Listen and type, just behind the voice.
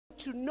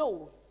to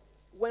know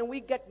when we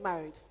get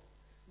married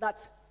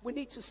that we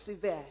need to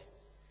sever,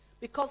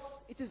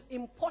 because it is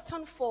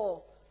important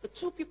for the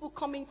two people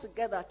coming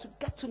together to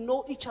get to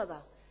know each other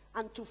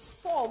and to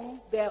form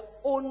their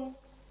own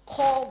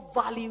core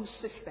value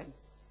system.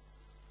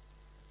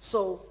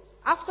 So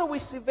after we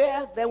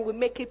sever, then we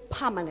make it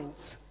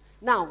permanent.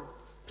 Now,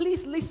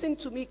 please listen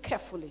to me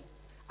carefully.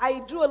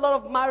 I do a lot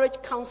of marriage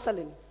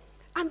counseling,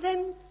 and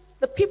then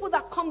the people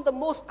that come the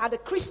most are the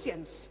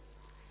Christians,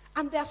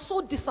 and they are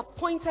so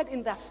disappointed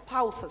in their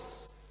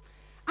spouses,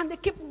 and they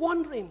keep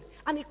wondering,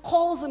 and he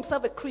calls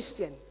himself a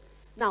Christian.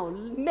 Now,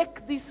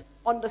 make this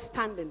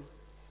understanding.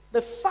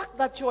 The fact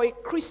that you're a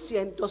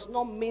Christian does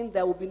not mean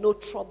there will be no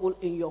trouble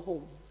in your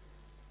home.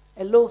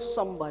 Hello,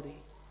 somebody.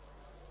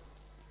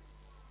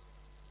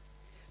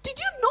 Did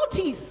you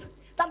notice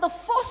that the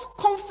first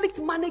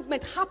conflict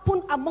management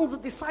happened amongst the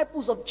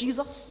disciples of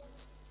Jesus?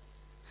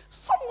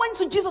 Some went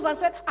to Jesus and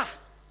said,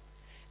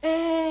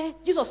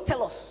 Jesus,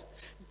 tell us,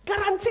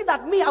 guarantee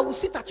that me, I will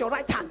sit at your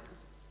right hand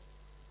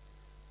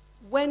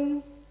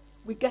when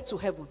we get to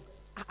heaven.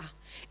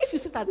 If you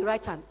sit at the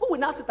right hand, who will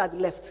now sit at the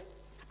left?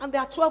 And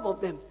there are 12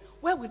 of them.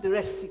 Where will the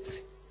rest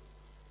sit?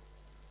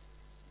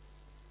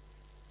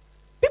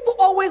 People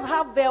always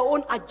have their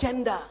own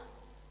agenda.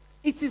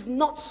 It is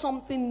not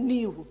something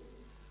new.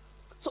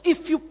 So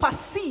if you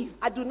perceive,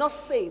 I do not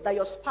say that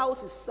your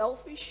spouse is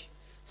selfish,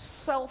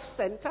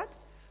 self-centered,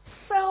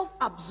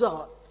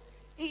 self-absorbed,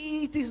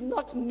 it is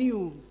not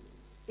new.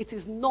 It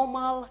is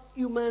normal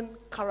human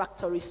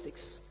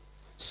characteristics.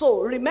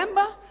 So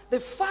remember, the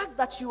fact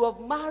that you have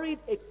married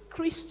a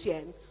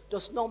Christian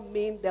does not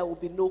mean there will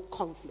be no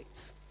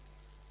conflict.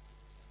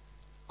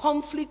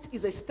 Conflict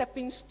is a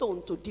stepping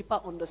stone to deeper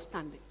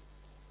understanding.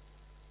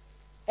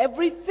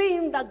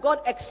 Everything that God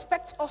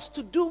expects us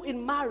to do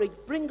in marriage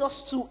brings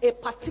us to a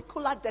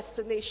particular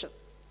destination.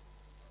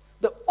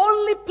 The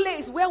only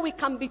place where we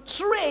can be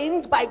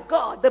trained by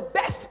God, the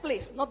best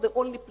place, not the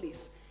only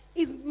place,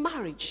 is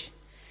marriage.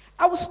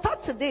 I will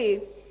start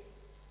today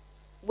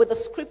with a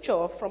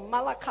scripture from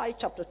Malachi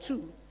chapter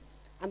 2,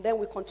 and then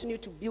we continue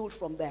to build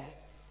from there.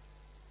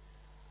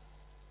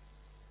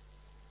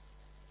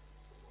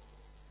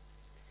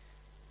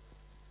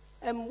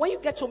 When you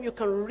get home, you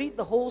can read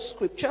the whole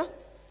scripture,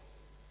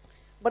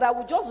 but I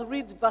will just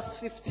read verse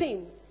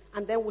 15,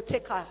 and then we'll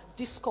take our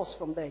discourse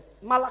from there.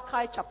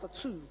 Malachi chapter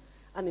 2,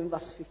 and in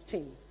verse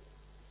 15.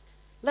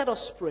 Let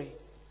us pray.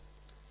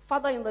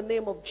 Father, in the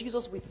name of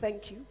Jesus, we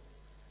thank you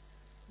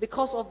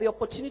because of the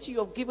opportunity you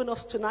have given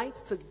us tonight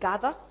to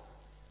gather.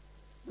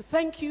 We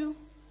thank you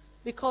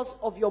because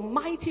of your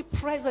mighty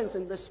presence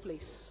in this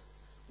place.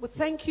 We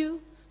thank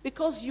you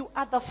because you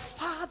are the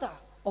Father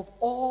of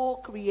all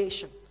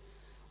creation.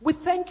 We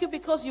thank you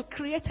because you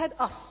created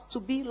us to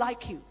be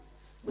like you.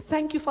 We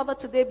thank you, Father,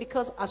 today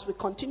because as we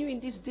continue in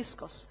this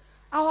discourse,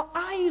 our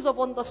eyes of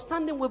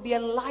understanding will be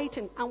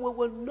enlightened and we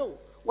will know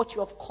what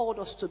you have called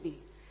us to be.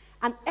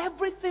 And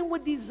everything we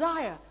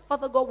desire,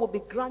 Father God, will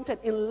be granted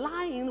in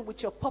line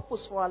with your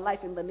purpose for our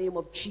life in the name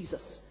of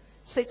Jesus.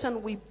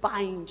 Satan, we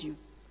bind you.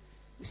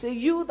 We say,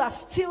 you that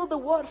steal the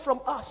word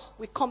from us,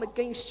 we come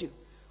against you.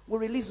 We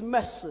release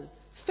mercy,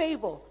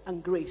 favor,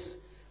 and grace.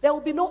 There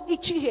will be no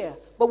itchy here,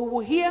 but we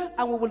will hear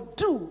and we will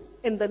do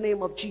in the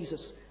name of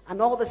Jesus.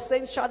 And all the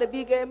saints shout a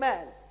big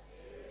amen.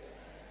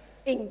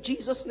 In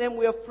Jesus' name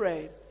we have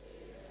prayed.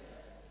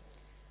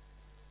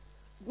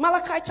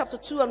 Malachi chapter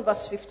 2 and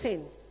verse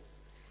 15.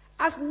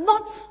 As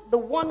not the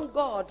one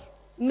God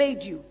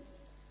made you,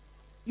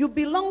 you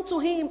belong to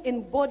him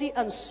in body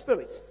and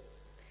spirit.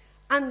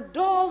 And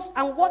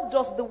what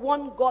does the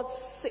one God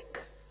seek?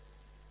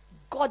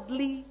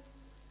 Godly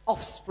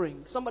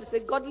offspring. Somebody say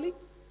godly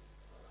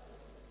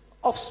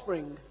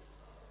offspring.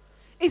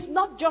 It's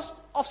not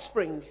just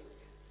offspring.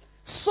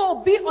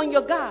 So be on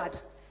your guard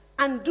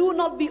and do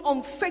not be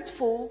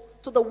unfaithful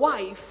to the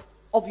wife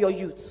of your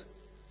youth.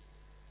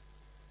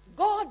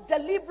 God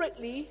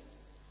deliberately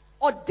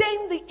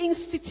ordained the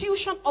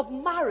institution of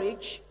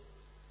marriage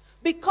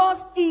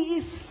because he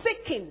is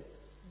seeking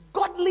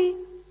godly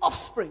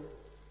offspring.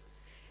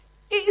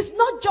 It is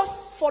not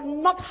just for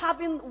not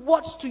having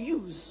words to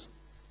use.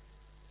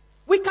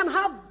 We can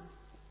have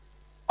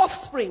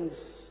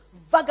offsprings,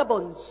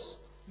 vagabonds,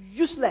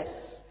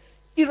 useless,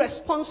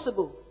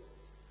 irresponsible,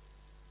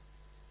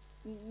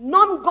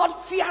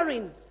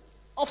 non-God-fearing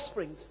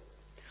offsprings.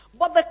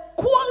 But the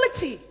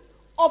quality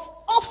of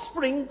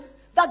offsprings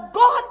that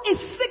God is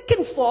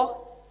seeking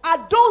for are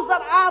those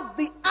that have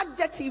the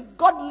adjective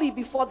godly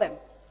before them.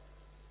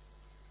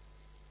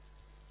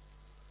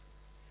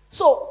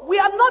 So we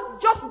are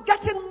not just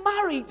getting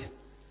married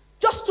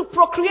just to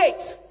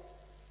procreate.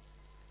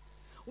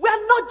 We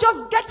are not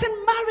just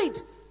getting married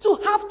to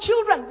have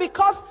children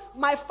because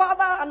my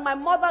father and my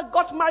mother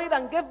got married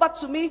and gave birth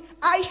to me.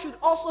 I should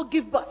also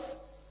give birth.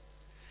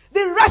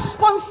 The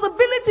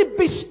responsibility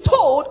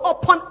bestowed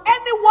upon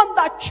anyone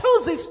that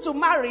chooses to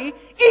marry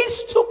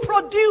is to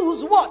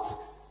produce what?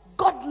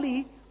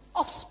 Godly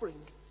offspring.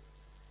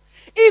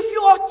 If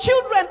your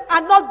children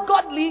are not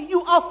godly,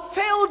 you have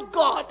failed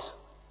God.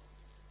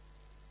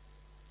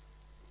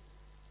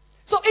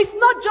 it's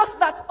not just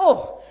that,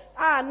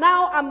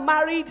 now I'm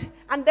married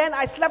and then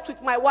I slept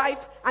with my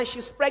wife and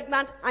she's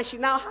pregnant and she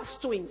now has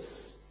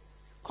twins.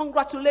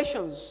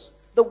 Congratulations.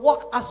 The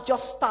work has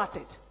just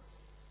started.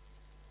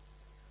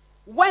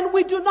 When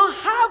we do not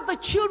have the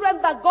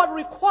children that God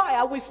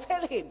requires, we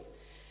fail him.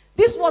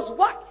 This was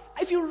what,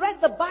 if you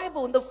read the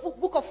Bible in the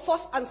book of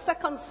 1st and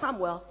 2nd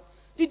Samuel,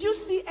 did you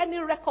see any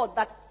record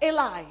that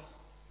Eli,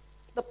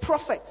 the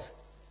prophet,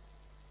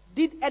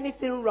 did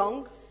anything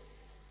wrong?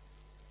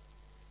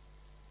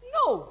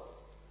 No.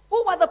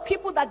 Who were the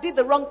people that did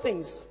the wrong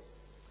things?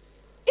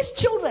 His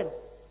children.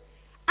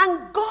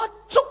 And God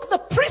took the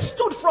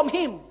priesthood from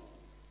him.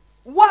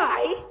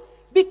 Why?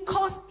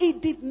 Because he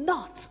did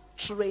not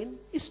train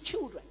his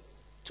children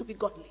to be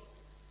godly.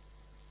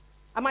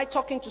 Am I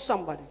talking to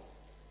somebody?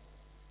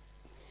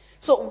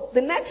 So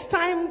the next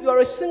time you're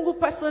a single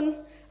person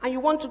and you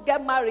want to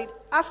get married,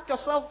 ask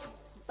yourself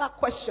that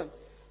question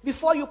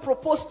before you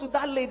propose to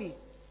that lady.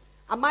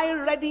 Am I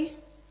ready?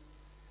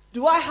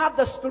 Do I have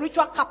the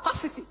spiritual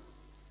capacity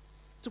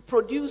to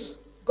produce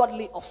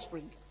godly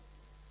offspring?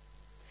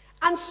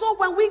 And so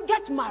when we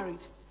get married,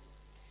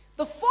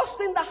 the first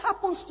thing that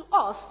happens to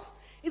us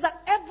is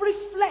that every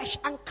flesh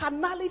and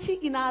carnality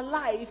in our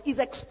life is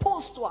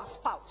exposed to our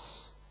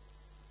spouse.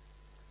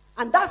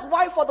 And that's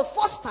why for the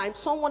first time,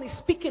 someone is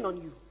speaking on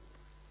you.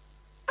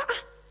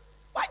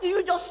 Why do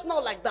you just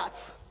smell like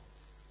that?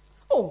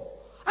 Oh,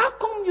 how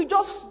come you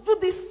just do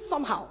this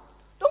somehow?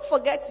 Don't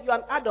forget you're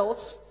an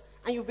adult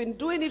and you've been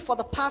doing it for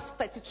the past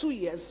 32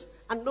 years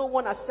and no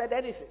one has said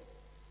anything.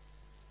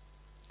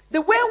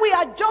 The way we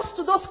adjust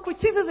to those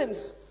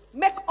criticisms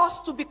make us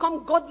to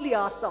become godly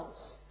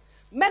ourselves.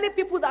 Many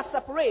people that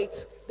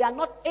separate, they are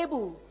not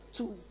able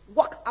to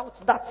work out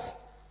that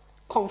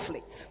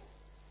conflict.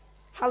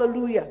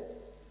 Hallelujah.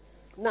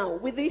 Now,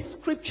 with this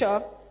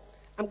scripture,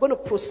 I'm going to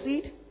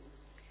proceed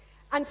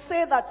and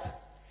say that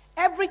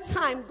every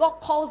time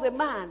God calls a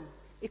man,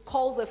 he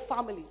calls a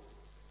family.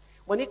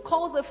 When he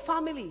calls a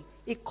family,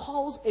 he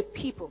calls a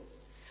people.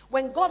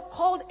 When God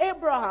called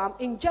Abraham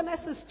in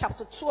Genesis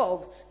chapter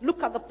 12,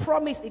 look at the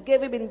promise he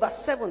gave him in verse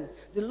 7.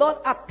 The Lord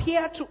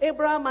appeared to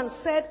Abraham and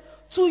said,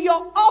 to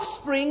your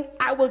offspring,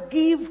 I will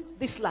give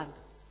this land.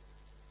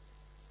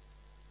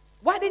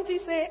 Why didn't he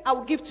say, I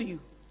will give to you?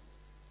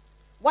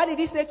 Why did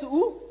he say to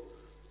who?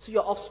 To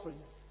your offspring.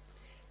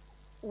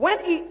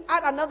 When he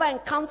had another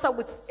encounter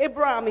with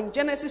Abraham in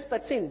Genesis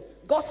 13,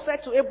 God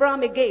said to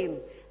Abraham again,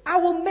 I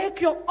will make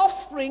your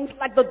offspring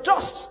like the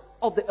dust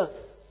of the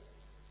earth.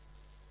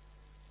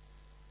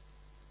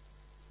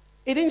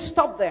 It didn't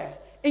stop there.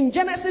 In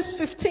Genesis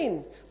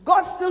 15,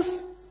 God still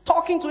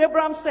talking to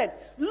Abraham said,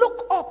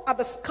 look up at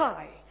the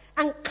sky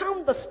and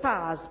count the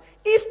stars.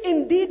 If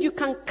indeed you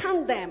can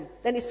count them,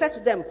 then he said to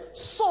them,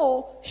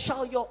 so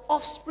shall your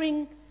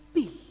offspring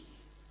be.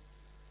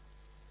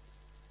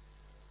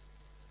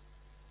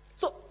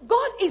 So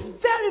God is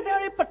very,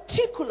 very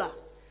particular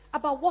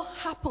about what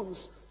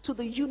happens to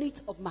the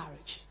unit of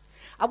marriage.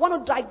 I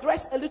want to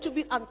digress a little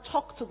bit and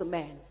talk to the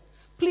men.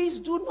 Please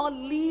do not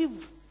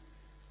leave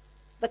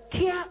the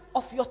care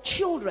of your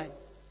children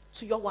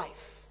to your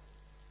wife.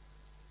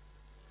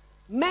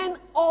 Men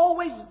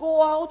always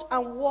go out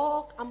and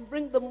work and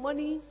bring the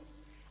money,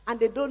 and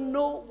they don't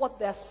know what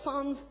their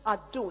sons are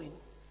doing.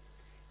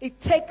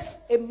 It takes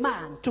a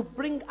man to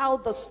bring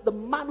out the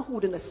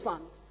manhood in a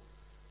son.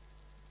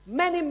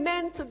 Many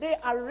men today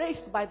are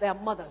raised by their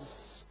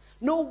mothers.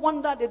 No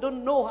wonder they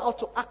don't know how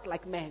to act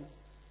like men.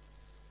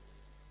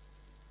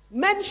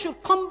 Men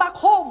should come back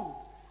home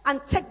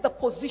and take the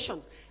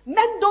position.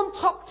 Men don't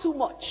talk too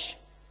much.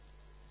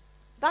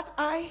 That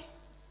eye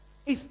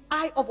is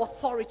eye of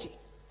authority.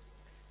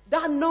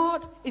 That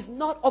nod is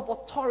nod of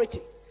authority.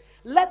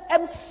 Let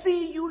them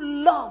see you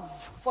love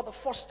for the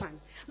first time.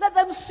 Let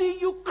them see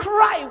you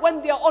cry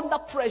when they are under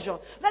pressure.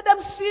 Let them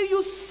see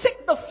you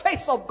seek the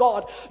face of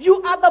God.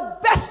 You are the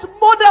best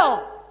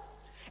model.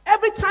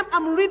 Every time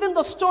I'm reading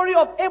the story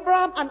of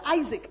Abraham and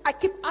Isaac, I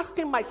keep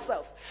asking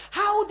myself,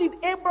 how did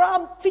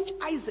Abraham teach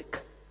Isaac?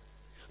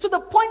 To the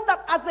point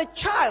that as a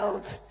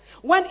child,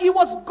 when he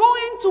was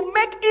going to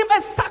make him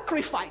a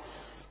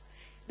sacrifice,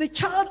 the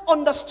child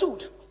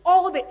understood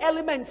all the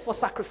elements for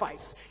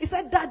sacrifice. He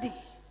said, Daddy,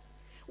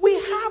 we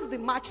have the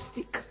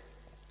matchstick,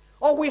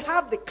 or we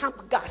have the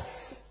camp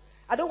gas.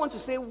 I don't want to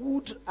say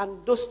wood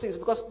and those things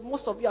because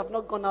most of you have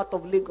not gone out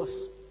of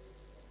Lagos.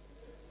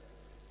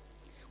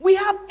 We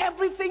have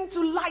everything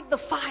to light the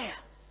fire.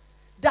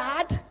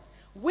 Dad,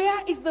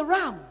 where is the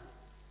ram?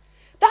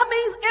 That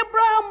means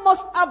Abraham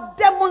must have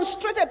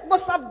demonstrated,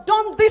 must have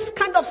done this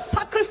kind of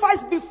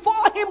sacrifice before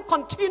him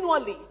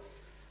continually,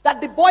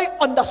 that the boy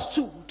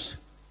understood.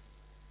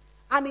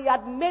 And he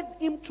had made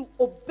him to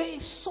obey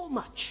so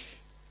much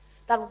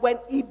that when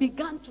he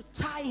began to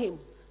tie him,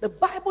 the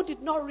Bible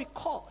did not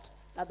record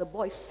that the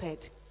boy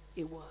said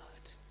a word.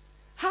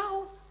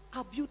 How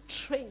have you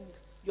trained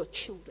your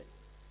children?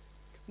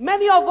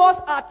 Many of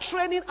us are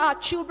training our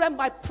children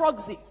by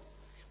proxy.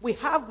 We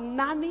have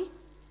nanny,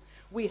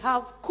 we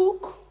have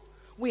cook,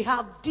 we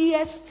have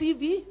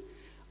DSTV.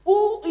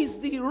 Who is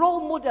the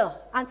role model?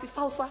 Auntie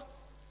Fausa.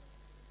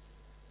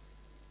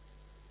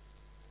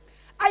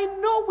 I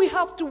know we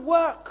have to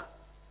work.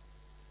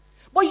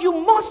 But you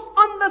must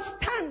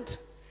understand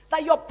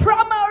that your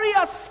primary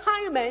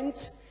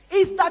assignment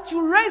is that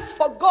you raise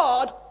for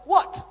God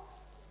what?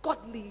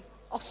 Godly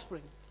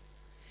offspring.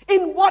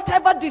 In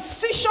whatever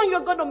decision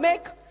you're going to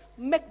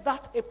make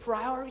that a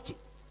priority.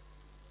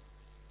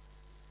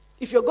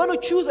 If you're going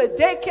to choose a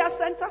daycare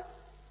center,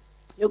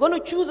 you're going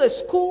to choose a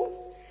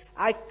school.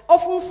 I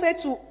often say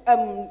to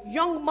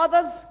young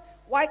mothers,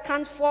 why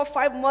can't 4 or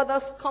 5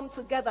 mothers come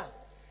together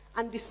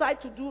and decide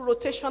to do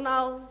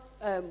rotational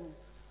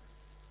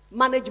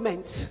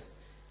management?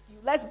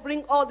 Let's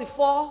bring all the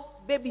 4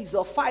 babies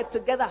or 5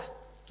 together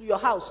to your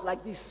house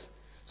like this.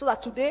 So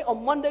that today,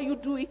 on Monday, you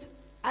do it.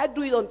 I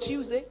do it on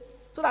Tuesday.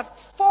 So that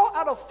 4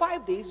 out of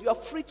 5 days, you are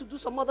free to do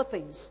some other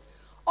things.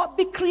 Or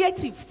be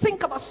creative.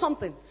 Think about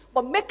something.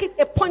 But make it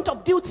a point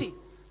of duty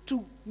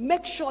to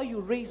make sure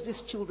you raise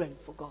these children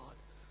for God.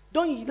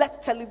 Don't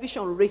let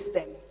television raise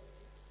them.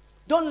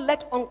 Don't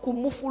let Uncle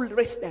Muful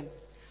raise them.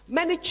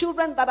 Many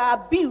children that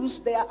are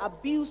abused, they are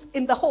abused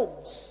in the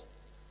homes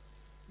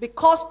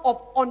because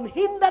of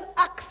unhindered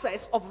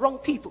access of wrong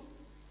people.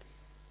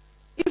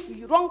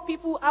 If wrong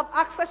people have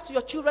access to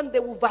your children, they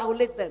will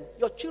violate them.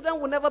 Your children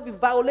will never be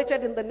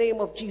violated in the name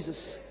of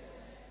Jesus.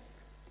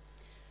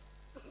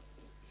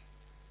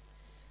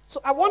 So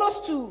I want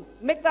us to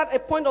make that a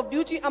point of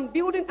duty. I'm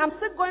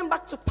still going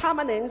back to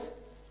permanence,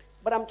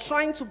 but I'm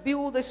trying to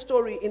build this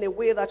story in a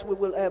way that we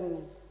will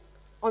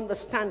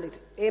understand it.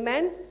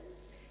 Amen?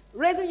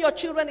 Raising your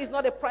children is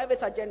not a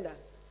private agenda.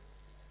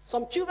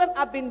 Some children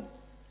have been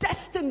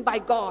destined by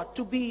God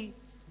to be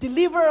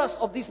deliverers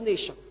of this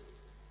nation.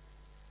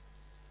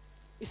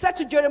 He said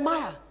to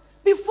Jeremiah,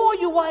 before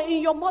you were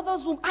in your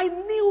mother's womb, I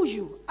knew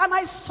you, and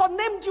I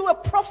surnamed you a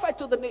prophet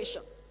to the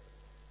nation.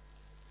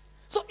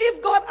 So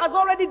if God has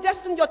already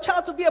destined your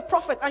child to be a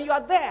prophet, and you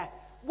are there,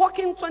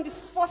 working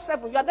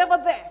 24/7, you are never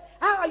there,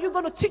 how are you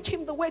going to teach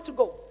him the way to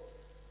go?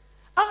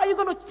 How are you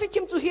going to teach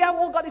him to hear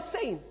what God is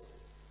saying?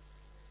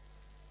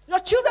 Your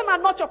children are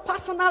not your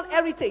personal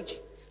heritage.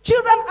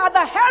 Children are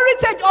the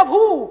heritage of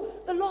who?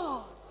 The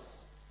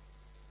Lord's.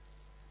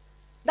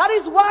 That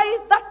is why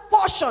that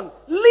portion,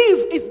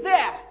 leave, is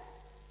there.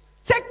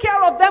 Take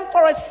care of them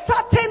for a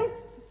certain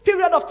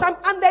period of time,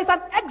 and there's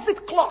an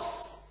exit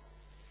clause.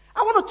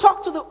 I want to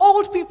talk to the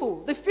old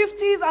people, the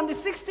 50s and the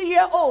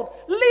 60-year-old.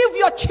 Leave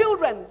your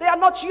children. They are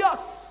not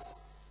yours.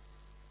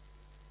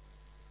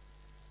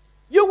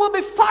 You will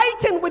be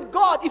fighting with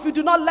God if you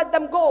do not let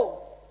them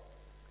go.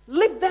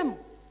 Leave them.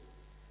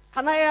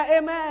 Can I hear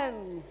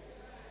amen?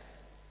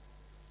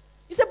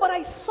 You say, but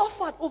I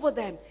suffered over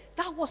them.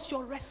 That was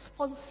your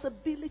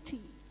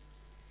responsibility.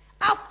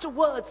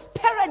 Afterwards,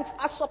 parents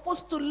are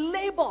supposed to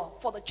labor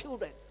for the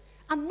children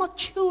and not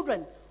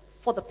children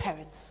for the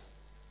parents.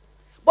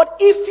 But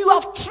if you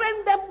have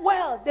trained them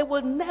well, they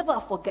will never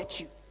forget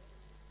you.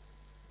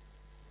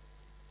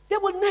 They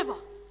will never.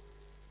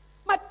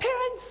 My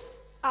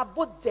parents are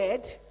both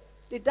dead.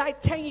 They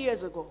died 10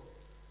 years ago.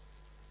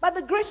 By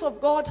the grace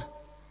of God,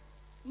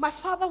 my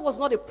father was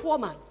not a poor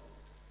man.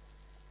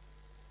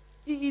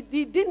 He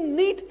didn't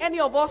need any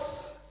of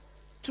us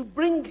to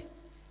bring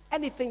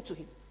anything to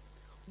him.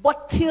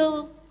 But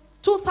till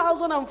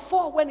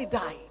 2004, when he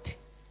died,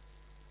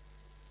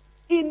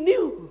 he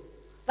knew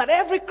that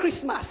every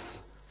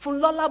Christmas,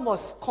 Funlola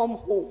must come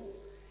home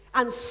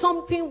and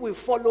something will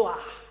follow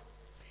her.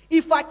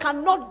 If I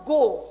cannot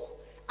go,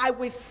 I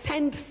will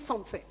send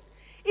something.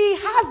 He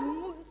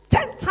has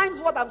 10 times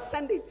what I'm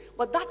sending,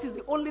 but that is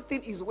the only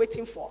thing he's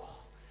waiting for.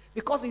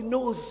 Because he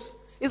knows.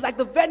 It's like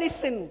the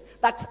venison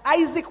that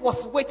Isaac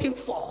was waiting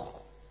for.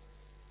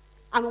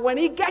 And when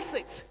he gets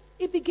it,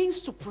 he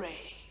begins to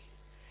pray.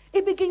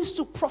 He begins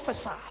to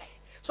prophesy.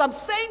 So I'm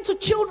saying to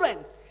children,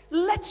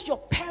 let your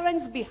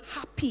parents be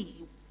happy.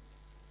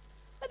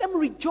 Let them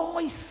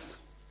rejoice.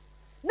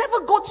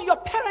 Never go to your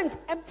parents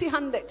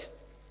empty-handed.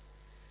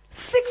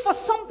 Seek for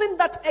something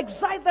that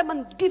excites them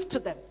and give to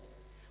them.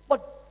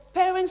 But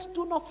parents,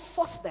 do not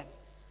force them.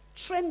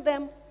 Train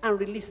them and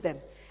release them.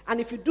 And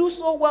if you do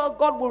so well,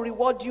 God will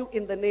reward you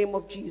in the name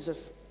of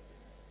Jesus.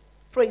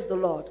 Praise the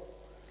Lord.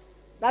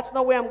 That's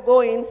not where I'm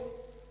going.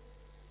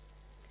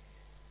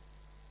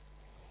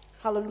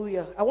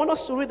 Hallelujah. I want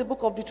us to read the book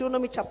of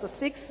Deuteronomy chapter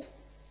 6.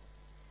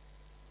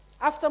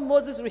 After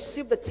Moses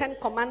received the 10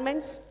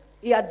 commandments,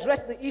 he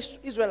addressed the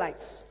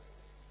Israelites.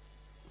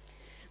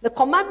 The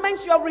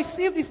commandments you have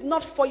received is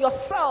not for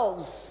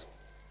yourselves.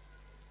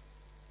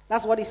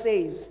 That's what he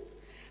says.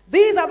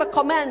 These are the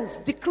commands,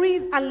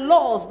 decrees, and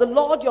laws the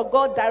Lord your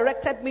God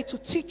directed me to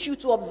teach you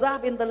to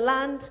observe in the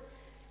land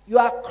you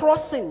are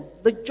crossing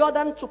the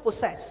Jordan to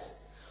possess,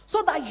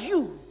 so that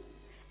you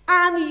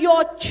and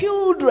your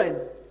children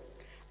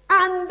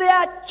and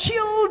their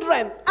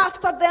children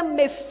after them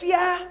may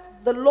fear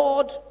the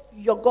Lord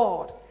your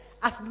God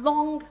as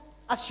long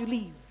as you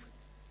live.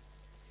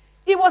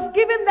 He was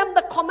giving them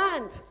the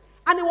command,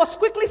 and he was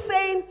quickly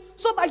saying,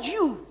 so that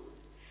you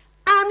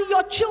and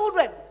your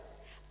children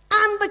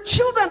and the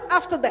children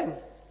after them.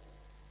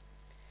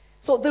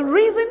 So the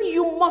reason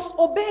you must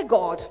obey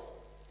God,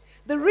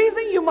 The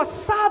reason you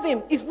must serve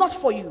him is not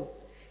for you.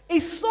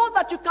 It's so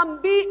that you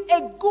can be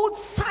a good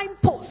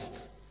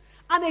signpost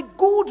and a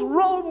good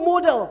role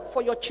model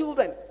for your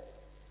children.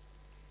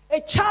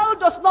 A child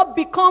does not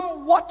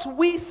become what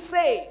we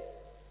say.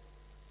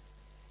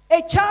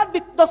 A child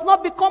does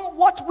not become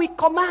what we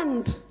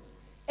command.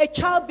 A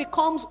child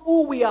becomes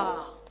who we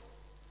are.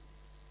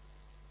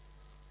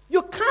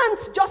 You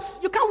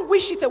can't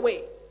wish it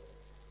away.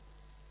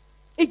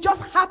 It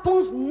just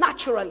happens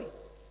naturally.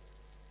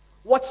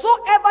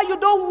 Whatsoever you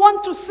don't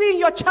want to see in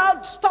your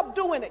child, stop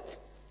doing it.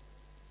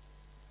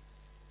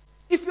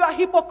 If you are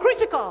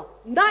hypocritical,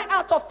 9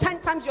 out of 10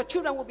 times your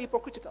children will be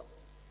hypocritical.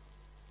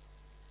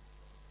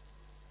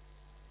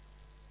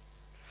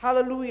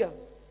 Hallelujah.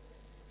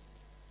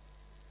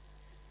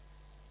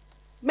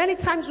 Many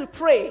times we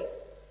pray,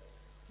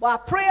 but our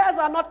prayers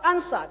are not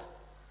answered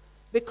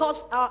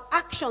because our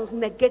actions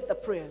negate the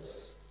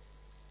prayers.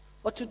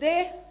 But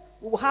today,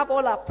 we will have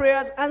all our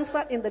prayers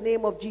answered in the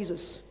name of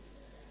Jesus.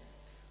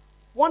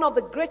 One of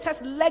the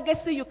greatest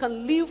legacy you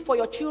can leave for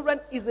your children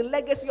is the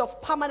legacy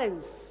of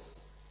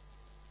permanence.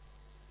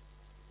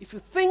 If you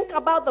think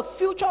about the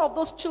future of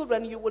those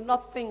children, you will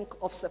not think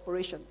of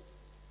separation.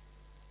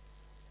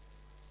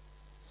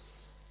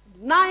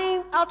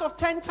 9 out of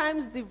 10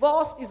 times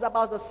divorce is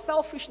about the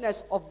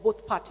selfishness of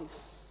both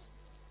parties.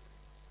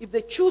 If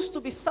they choose to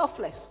be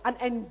selfless and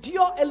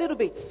endure a little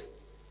bit,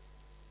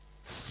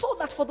 so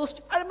that for those,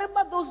 I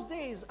remember those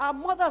days, our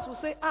mothers would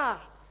say,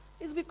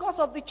 it's because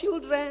of the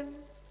children,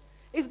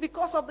 it's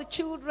because of the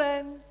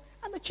children,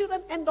 and the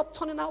children end up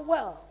turning out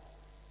well.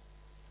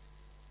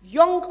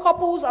 Young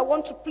couples, I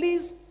want to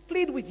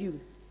plead with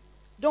you,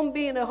 don't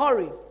be in a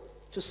hurry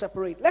to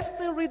separate. Let's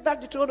still read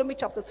that Deuteronomy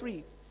chapter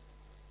 3.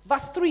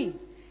 Verse 3,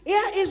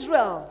 hear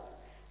Israel,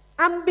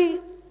 and be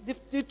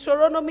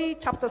Deuteronomy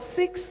chapter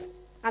 6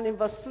 and in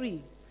verse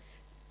 3.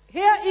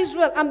 Hear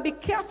Israel, and be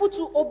careful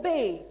to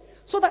obey,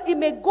 so that it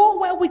may go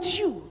well with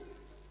you,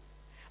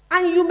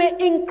 and you may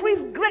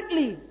increase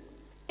greatly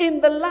in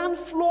the land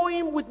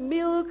flowing with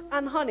milk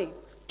and honey,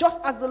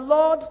 just as the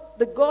Lord,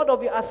 the God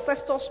of your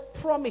ancestors,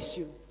 promised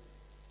you.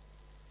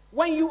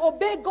 When you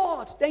obey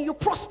God, then you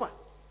prosper.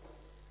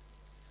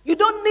 You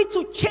don't need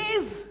to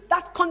chase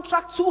that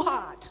contract too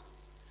hard.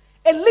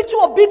 A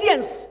little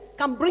obedience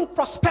can bring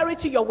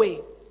prosperity your way.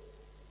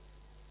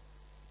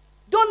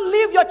 Don't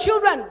leave your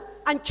children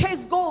and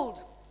chase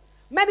gold.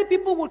 Many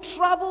people will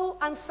travel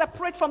and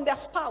separate from their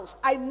spouse.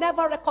 I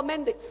never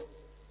recommend it.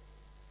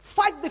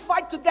 Fight the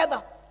fight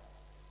together.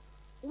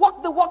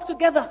 Walk the walk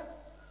together.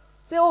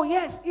 Say, oh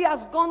yes, he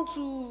has gone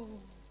to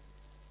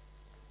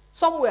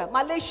somewhere,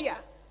 Malaysia.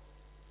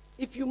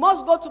 If you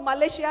must go to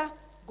Malaysia,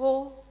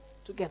 go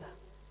together.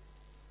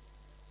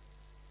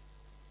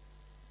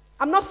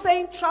 I'm not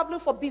saying traveling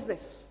for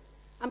business.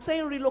 I'm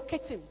saying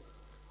relocating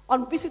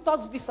on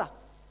visitor's visa.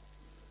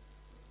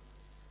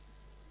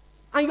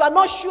 And you are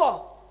not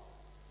sure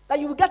that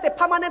you will get a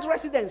permanent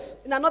residence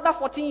in another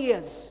 14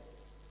 years.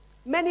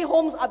 Many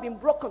homes have been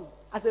broken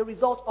as a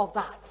result of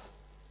that.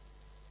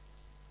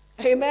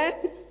 Amen?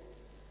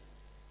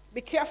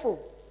 Be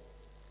careful.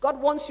 God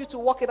wants you to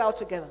work it out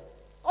together.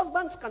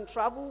 Husbands can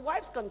travel,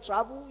 wives can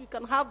travel. You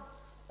can have,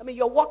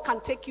 your work can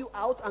take you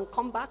out and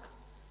come back.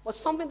 But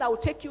something that will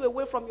take you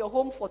away from your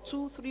home for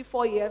 2, 3,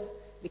 4 years,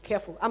 be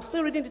careful. I'm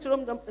still reading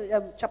Deuteronomy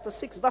chapter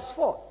 6, verse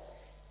 4.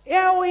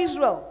 Hear, O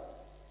Israel,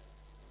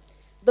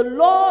 the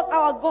Lord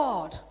our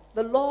God,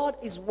 the Lord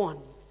is one.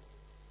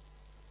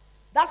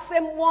 That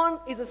same one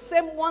is the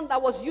same one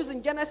that was used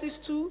in Genesis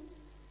 2,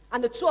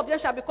 and the two of them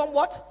shall become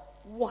what?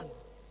 One.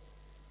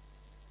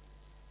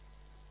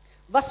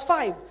 Verse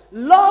 5,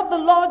 love the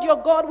Lord your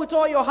God with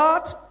all your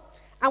heart,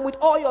 and with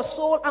all your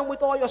soul, and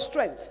with all your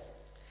strength.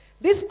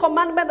 This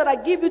commandment that I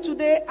give you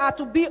today are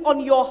to be on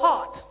your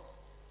heart.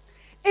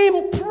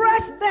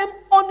 Impress them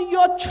on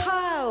your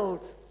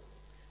child.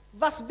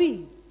 Verse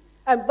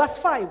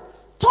 5.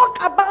 Talk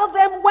about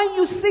them when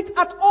you sit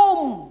at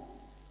home,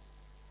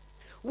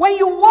 when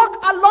you walk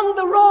along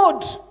the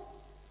road,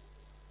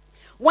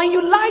 when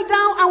you lie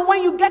down and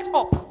when you get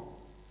up.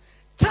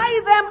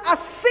 Tie them as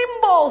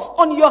symbols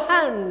on your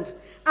hand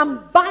and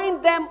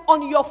bind them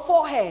on your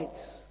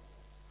foreheads.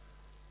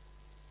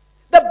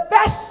 The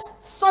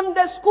best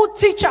Sunday school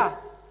teacher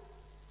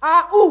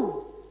are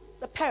who?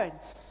 The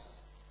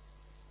parents.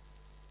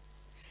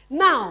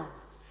 Now,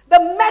 the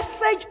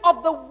message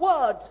of the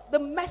word,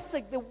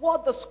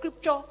 the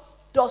scripture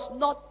does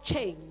not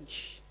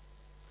change.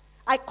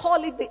 I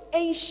call it the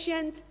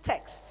ancient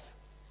text.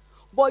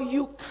 But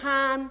you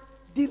can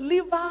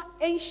deliver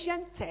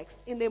ancient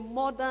text in a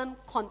modern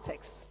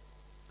context.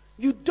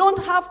 You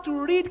don't have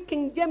to read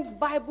King James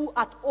Bible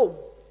at home.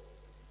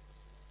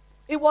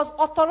 It was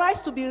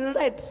authorized to be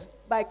read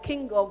by a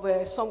king of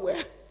somewhere.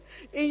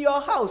 In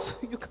your house,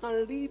 you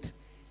can read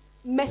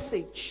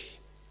Message,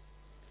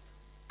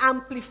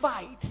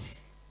 Amplified,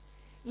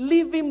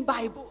 Living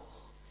Bible.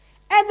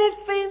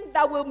 Anything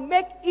that will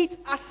make it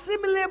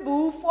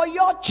assimilable for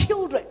your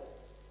children.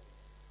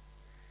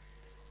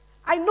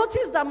 I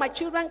noticed that my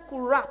children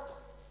could rap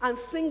and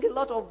sing a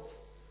lot of,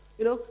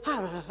 ha,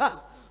 ha,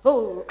 ha,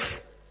 Oh.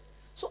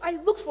 So I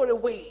looked for a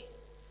way.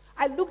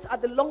 I looked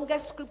at the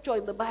longest scripture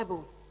in the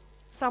Bible,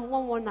 Psalm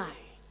 119.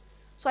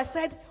 So I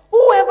said,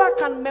 whoever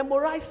can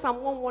memorize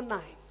Psalm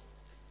 119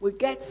 will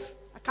get,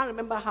 I can't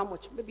remember how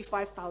much, maybe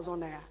 5,000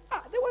 naira.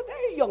 They were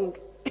very young.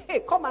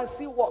 Hey, come and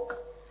see work.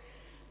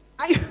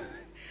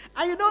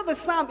 And you know the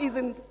psalm is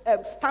in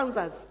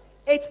stanzas,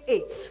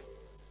 8:8.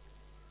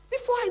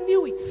 Before I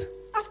knew it,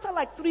 after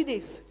like 3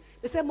 days,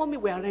 they said, Mommy,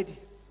 we are ready.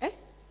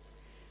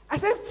 I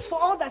said, for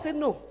all that, I said,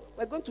 no,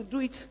 we're going to do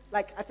it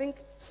like, I think,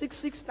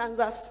 six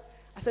stanzas.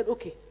 I said,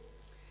 okay.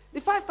 The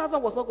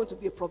 5,000 was not going to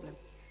be a problem.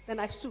 Then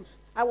I stood.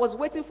 I was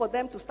waiting for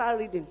them to start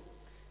reading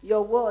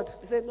your word.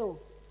 They said, no.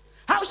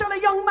 How shall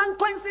a young man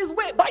cleanse his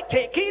way? By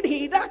taking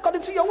heed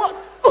according to your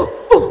words.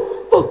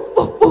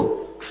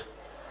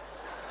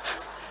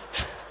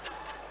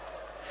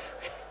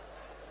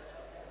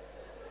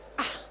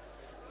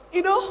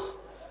 You know,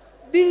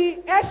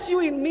 the SU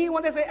in me,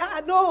 when they say,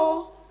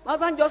 no, my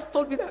husband just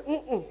told me that,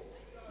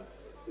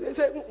 They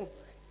say,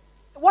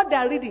 what they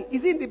are reading,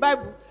 is it in the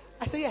Bible?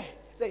 I say, yeah.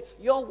 Say,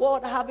 your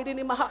word, I have it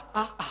in my heart.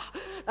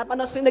 That man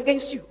not sin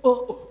against you.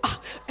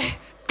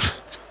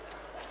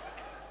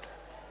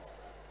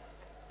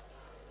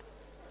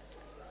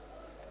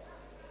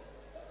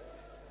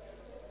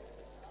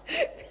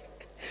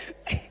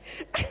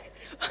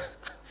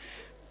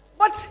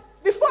 But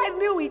before I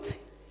knew it,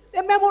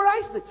 they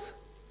memorized it.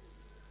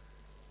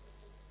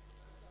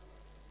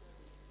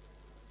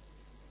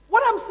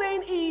 What I'm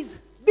saying is,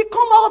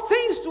 become all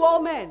things to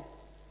all men.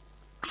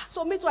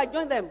 So me too, I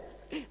join them.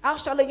 How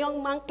shall a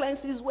young man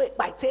cleanse his way?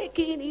 By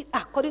taking it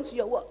according to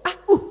your word.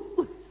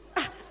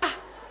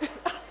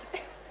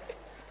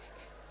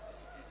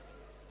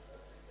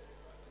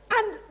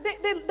 And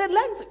they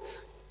learned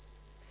it.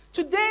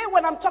 Today,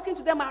 when I'm talking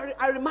to them,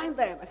 I remind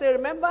them. I say,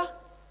 remember,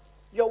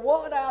 your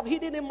word I have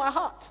hidden in my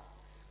heart,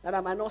 that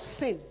I might not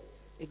sin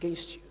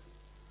against you.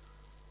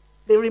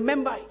 They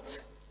remember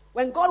it.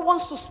 When God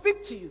wants to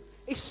speak to you,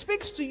 He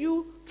speaks to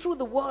you through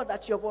the word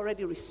that you have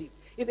already received.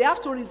 If they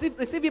have to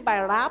receive it by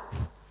rap,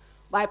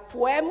 by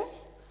poem,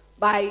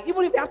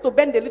 even if they have to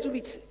bend a little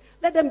bit,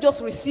 let them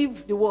just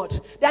receive the word.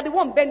 They are the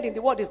one bending,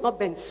 the word is not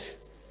bent.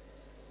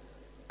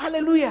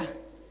 Hallelujah.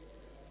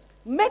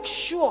 Make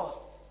sure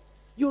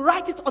you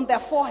write it on their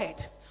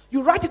forehead.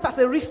 You write it as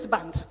a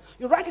wristband.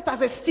 You write it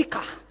as a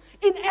sticker.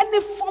 In any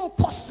form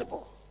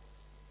possible.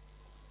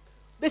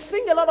 They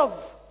sing a lot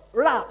of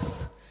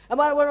raps.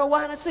 And I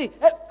want to see.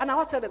 And I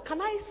want to tell them,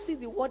 can I see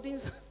the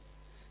wordings?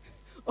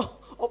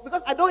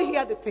 Because I don't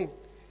hear the thing.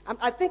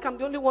 I think I'm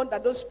the only one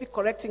that don't speak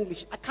correct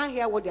English. I can't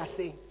hear what they are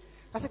saying.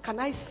 I said, can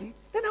I see?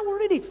 Then I will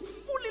read it.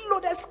 Fully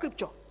loaded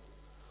scripture.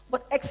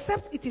 But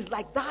except it is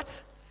like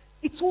that,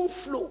 it won't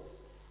flow.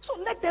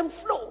 So let them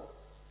flow.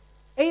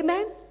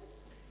 Amen?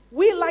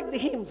 We like the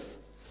hymns.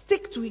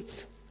 Stick to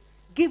it.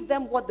 Give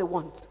them what they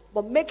want.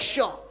 But make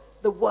sure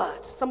the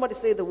word. Somebody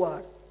say the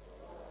word.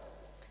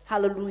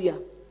 Hallelujah.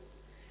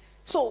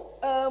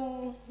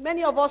 So,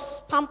 many of us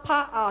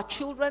pamper our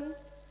children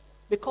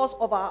because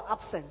of our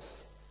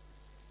absence.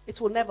 It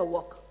will never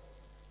work.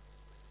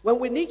 When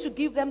we need to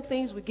give them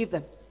things, we give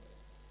them.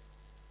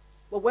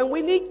 But when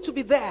we need to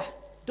be there,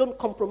 don't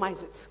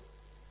compromise it.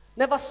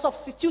 Never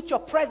substitute your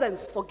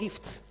presence for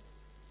gifts.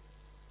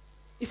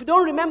 If you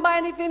don't remember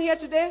anything here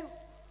today,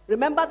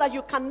 remember that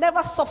you can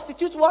never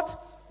substitute what?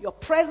 Your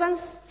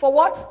presence for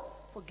what?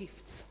 For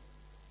gifts.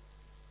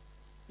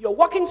 You're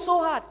working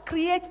so hard.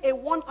 Create a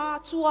 1 hour,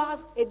 2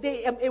 hours a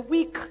day, a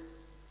week.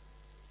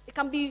 It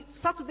can be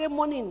Saturday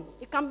morning.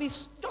 It can be,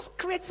 just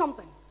create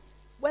something.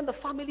 When the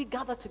family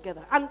gather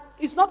together. And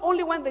it's not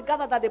only when they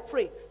gather that they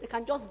pray. They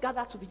can just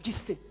gather to be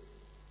gisting.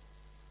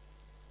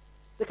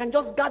 They can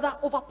just gather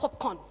over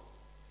popcorn.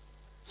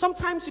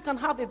 Sometimes you can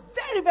have a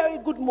very, very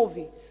good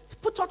movie.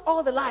 Put out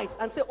all the lights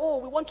and say, oh,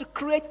 we want to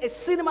create a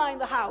cinema in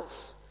the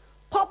house.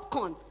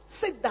 Popcorn.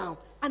 Sit down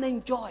and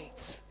enjoy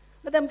it.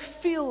 Let them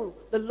feel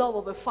the love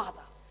of a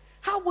father.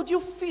 How would you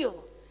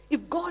feel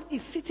if God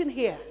is sitting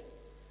here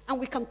and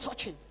we can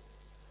touch him?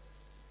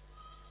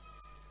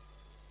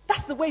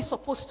 That's the way it's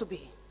supposed to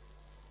be.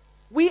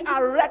 We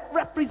are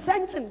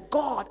representing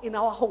God in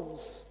our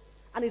homes.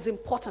 And it's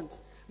important.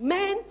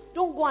 Men,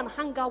 don't go and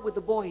hang out with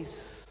the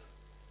boys.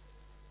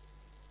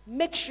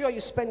 Make sure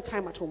you spend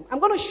time at home. I'm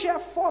going to share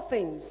 4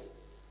 things.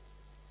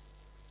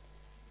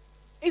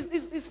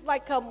 It's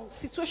like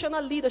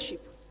situational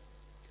leadership.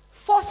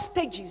 4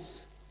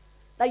 stages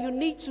that you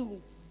need to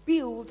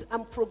build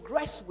and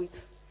progress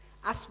with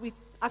as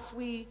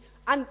we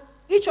and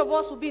each of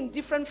us will be in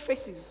different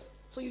phases.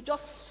 So you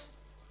just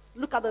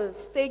look at the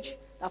stage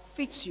that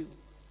fits you.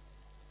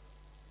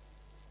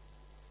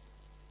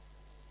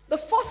 The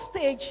first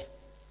stage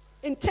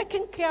in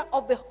taking care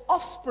of the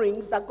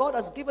offsprings that God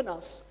has given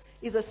us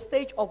is a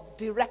stage of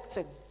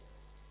directing.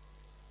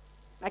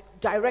 Like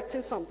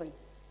directing something.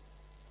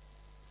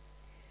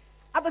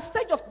 At the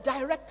stage of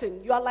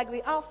directing, you are like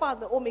the Alpha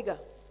and the Omega.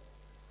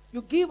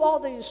 You give all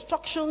the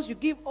instructions, you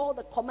give all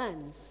the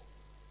commands.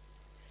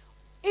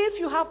 If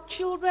you have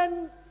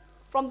children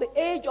from the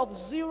age of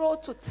 0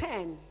 to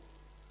 10,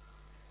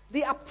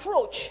 the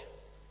approach,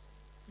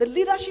 the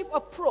leadership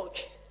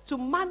approach to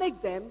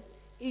manage them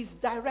is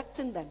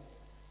directing them,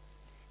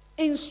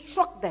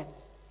 instruct them.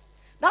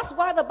 That's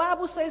why the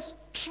Bible says,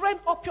 train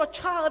up your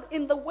child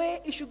in the way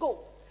he should go.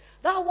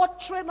 That word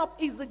train up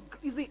is the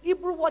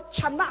Hebrew word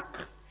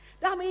chanak.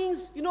 That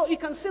means, you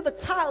can see the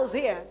tiles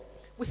here.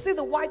 We see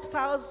the white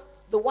tiles,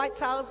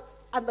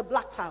 and the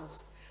black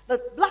tiles.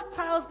 The black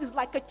tiles is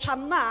like a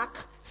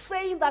chanak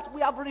saying that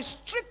we have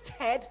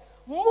restricted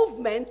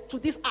movement to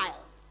this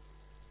aisle.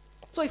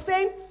 So he's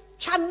saying,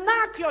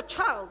 chanak your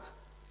child.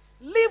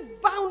 Leave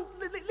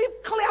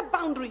clear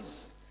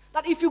boundaries.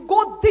 That if you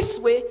go this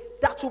way,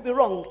 that will be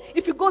wrong.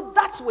 If you go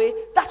that way,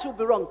 that will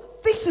be wrong.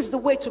 This is the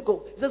way to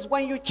go. He says,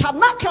 when you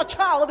chanak your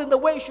child in the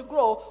way he should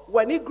grow,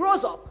 when he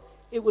grows up,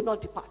 it will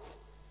not depart.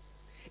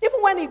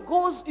 Even when he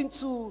goes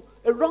into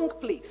a wrong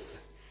place,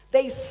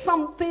 there is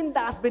something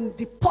that has been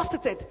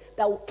deposited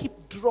that will keep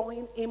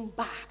drawing him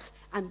back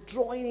and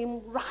drawing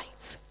him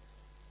right.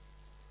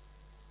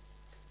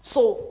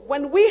 So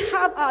when we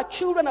have our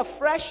children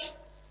afresh,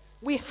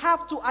 we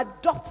have to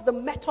adopt the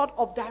method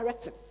of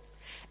directing.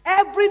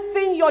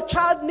 Everything your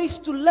child needs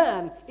to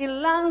learn, he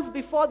learns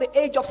before the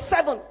age of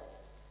 7.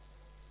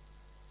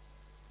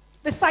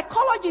 The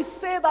psychologists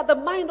say that the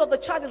mind of the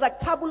child is like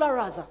tabula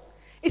rasa.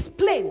 It's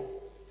plain.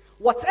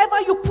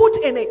 Whatever you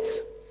put in it,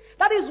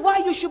 that is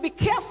why you should be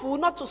careful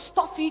not to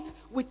stuff it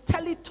with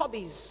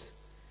Teletubbies.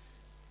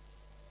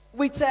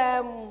 With,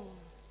 I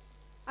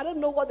don't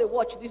know what they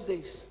watch these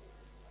days.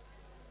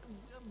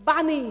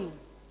 Bunny,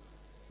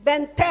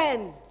 Ben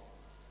 10.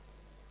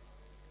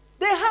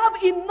 They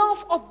have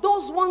enough of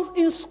those ones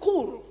in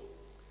school.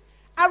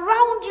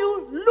 Around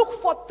you, look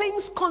for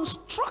things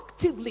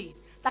constructively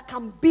that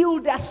can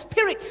build their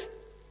spirit.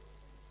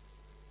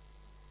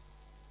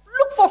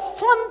 Look for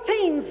fun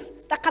things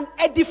that can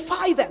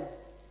edify them.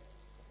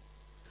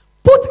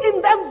 Put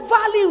in them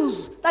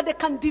values that they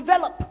can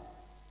develop.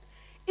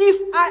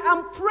 If I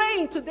am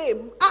praying today,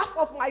 half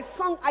of my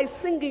song I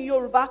sing in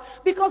Yoruba,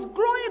 because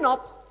growing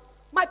up,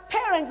 my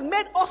parents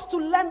made us to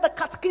learn the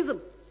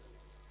catechism.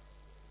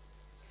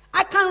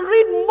 I can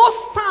read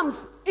most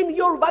psalms in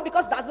Yoruba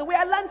because that's the way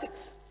I learned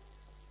it.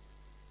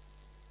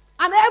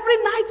 And every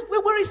night we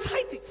will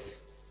recite it.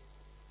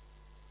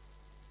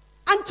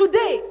 And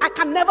today I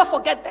can never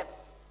forget them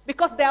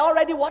because they're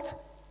already what?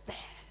 There.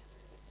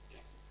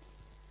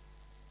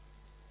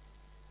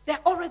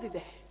 They're already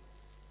there.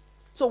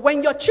 So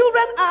when your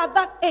children are at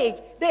that age,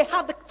 they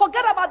have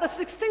forget about the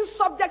 16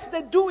 subjects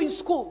they do in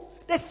school.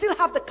 They still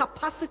have the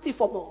capacity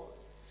for more.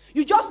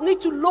 You just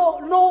need to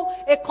know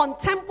a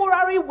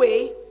contemporary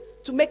way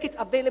to make it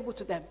available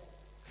to them.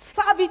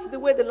 Serve it the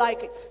way they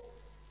like it.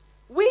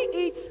 We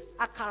eat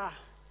akara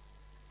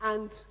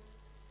and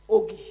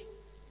ogi.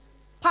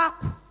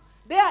 Pap.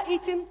 They are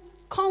eating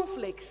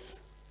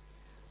cornflakes,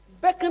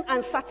 bacon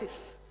and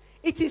satis.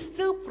 It is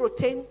still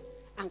protein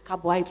and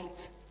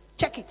carbohydrate.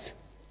 Check it.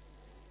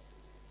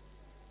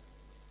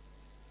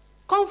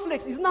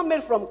 Cornflakes is not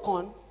made from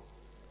corn.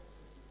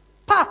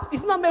 Pap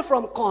is not made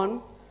from corn.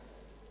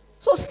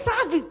 So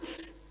serve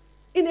it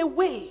in a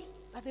way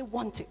that they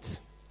want it.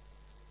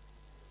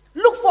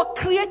 Look for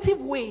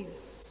creative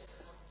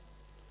ways.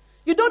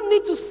 You don't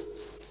need to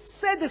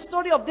say the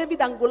story of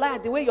David and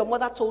Goliath the way your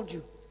mother told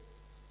you.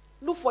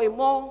 Look for a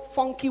more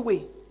funky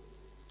way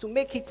to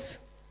make it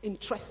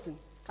interesting.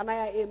 Can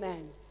I hear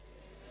amen?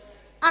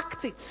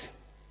 Act it.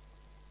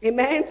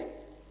 Amen?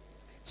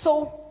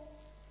 So,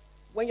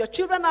 when your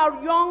children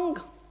are young,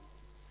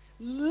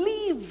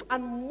 live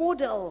and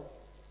model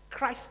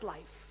Christ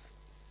life.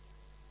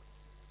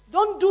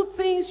 Don't do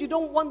things you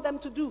don't want them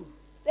to do.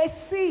 They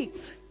see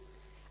it.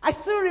 I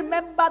still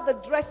remember the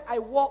dress I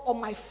wore on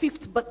my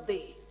 5th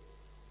birthday.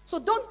 So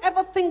don't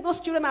ever think those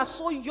children are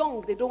so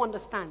young they don't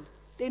understand.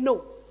 They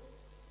know.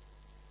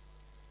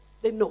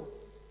 They know.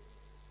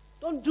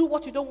 Don't do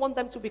what you don't want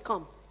them to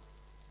become.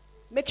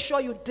 Make sure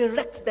you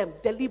direct them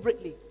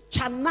deliberately.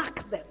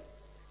 Chanak them.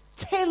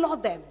 Tailor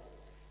them.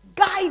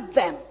 Guide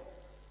them.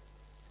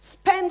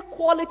 Spend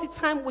quality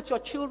time with your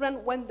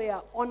children when they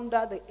are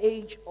under the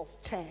age of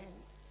 10.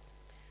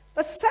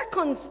 The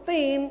second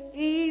thing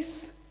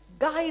is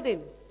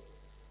guiding.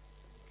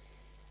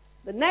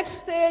 The next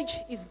stage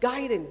is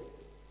guiding.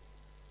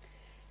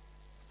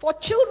 For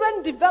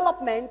children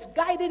development,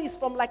 guiding is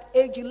from like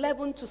age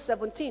 11 to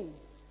 17.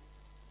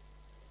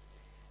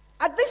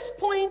 At this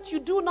point, you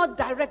do not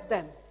direct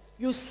them.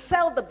 You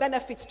sell the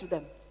benefits to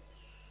them.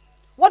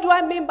 What do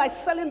I mean by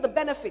selling the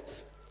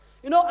benefits?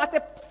 You know, at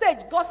a stage,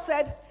 God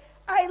said,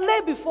 I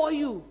lay before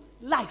you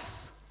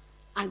life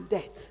and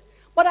death.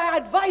 But I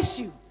advise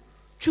you,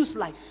 choose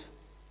life.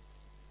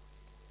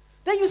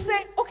 Then you say,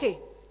 okay,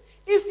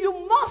 if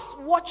you must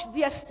watch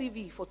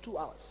DSTV for 2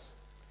 hours,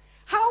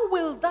 how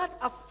will that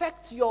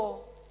affect your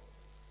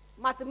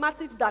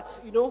mathematics that,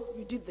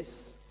 you did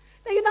this?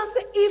 Then you now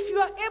say, if you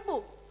are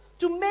able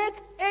to make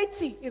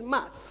 80 in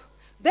maths,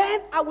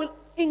 then I will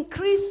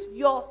increase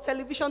your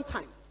television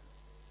time.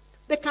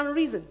 They can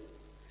reason.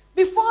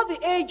 Before the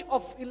age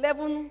of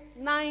 11,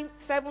 9,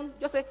 7,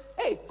 just say,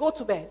 hey, go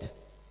to bed.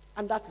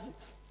 And that is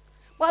it.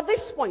 But at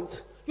this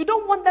point, you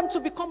don't want them to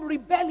become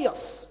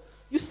rebellious.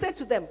 You say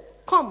to them,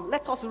 come,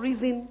 let us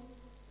reason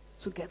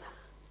together.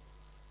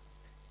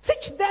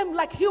 Teach them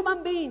like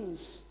human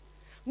beings.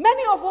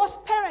 Many of us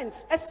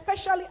parents,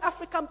 especially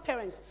African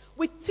parents,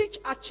 we teach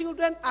our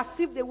children as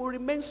if they will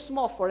remain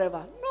small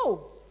forever.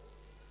 No.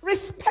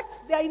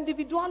 Respect their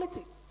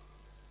individuality.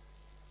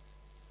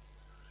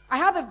 I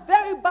have a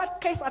very bad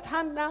case at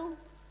hand now.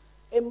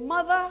 A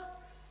mother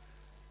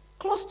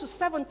close to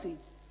 70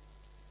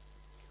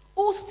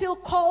 who still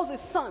calls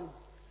his son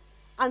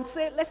and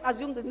say, let's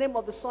assume the name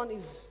of the son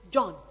is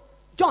John.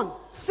 John,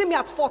 see me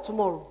at 4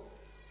 tomorrow.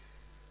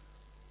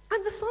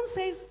 And the son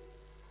says,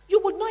 you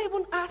would not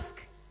even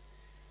ask,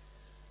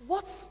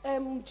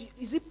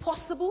 is it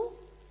possible?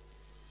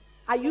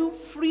 Are you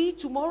free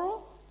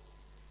tomorrow?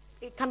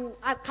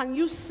 Can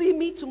you see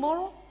me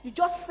tomorrow? You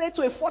just say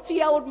to a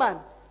 40-year-old man,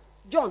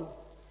 John,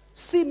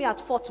 see me at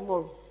 4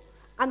 tomorrow.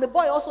 And the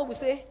boy also will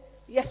say,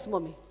 yes,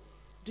 mommy.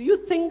 Do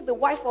you think the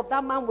wife of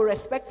that man will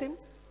respect him?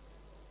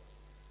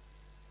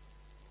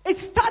 It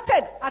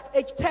started at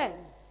age 10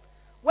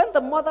 when the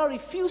mother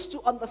refused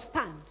to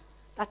understand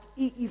that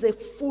he is a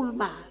full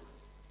man.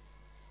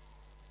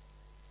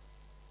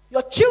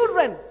 Your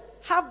children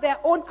have their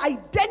own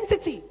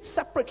identity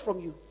separate from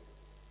you.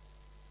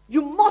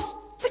 You must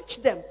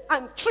teach them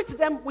and treat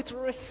them with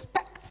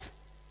respect.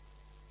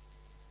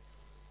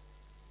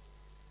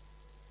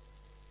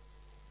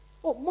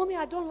 Oh, mommy,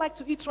 I don't like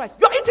to eat rice.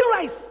 You're eating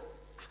rice.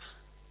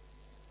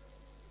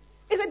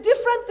 It's a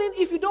different thing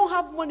if you don't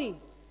have money.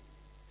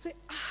 Say,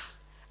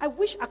 I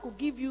wish I could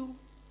give you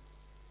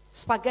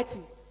spaghetti,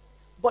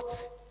 but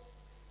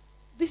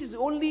this is the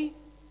only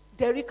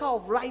derica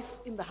of rice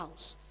in the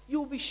house.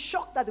 You will be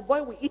shocked that the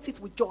boy will eat it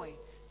with joy,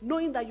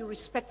 knowing that you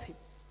respect him.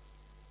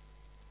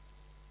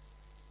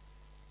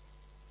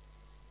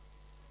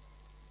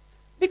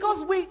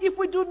 Because if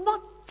we do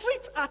not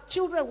treat our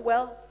children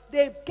well,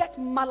 they get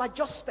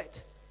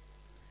maladjusted.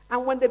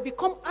 And when they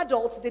become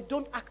adults, they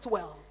don't act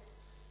well.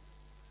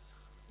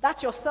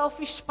 That your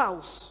selfish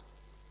spouse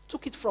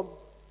took it from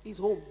his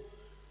home.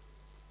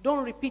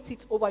 Don't repeat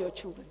it over your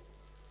children.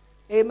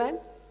 Amen?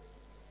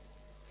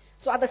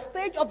 So at the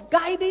stage of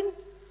guiding,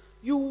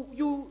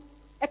 you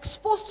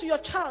expose to your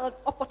child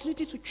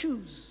opportunity to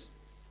choose.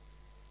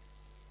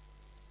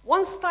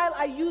 One style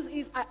I use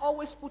is I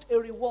always put a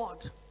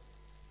reward.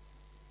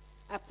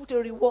 I put a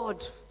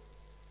reward.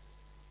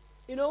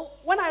 You know,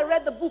 when I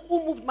read the book,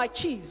 Who Moved My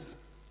Cheese?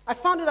 I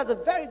found it as a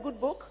very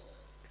good book,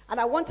 and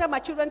I wanted my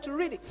children to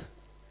read it.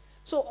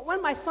 So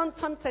when my son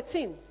turned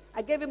 13,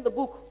 I gave him the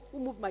book, Who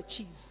Moved My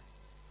Cheese?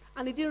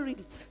 And he didn't read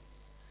it.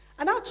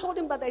 And I told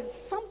him that there's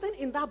something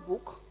in that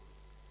book,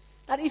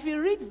 that if he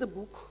reads the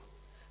book,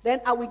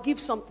 then I will give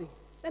something.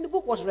 Then the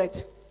book was read.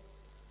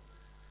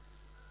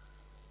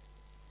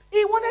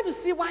 He wanted to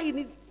see why he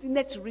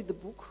needed to read the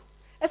book,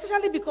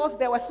 especially because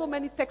there were so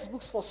many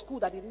textbooks for school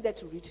that he needed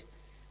to read.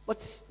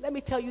 But let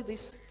me tell you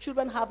this,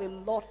 children have a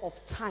lot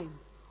of time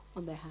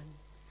on their hand.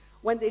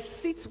 When they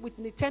sit with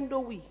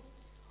Nintendo Wii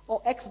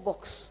or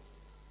Xbox,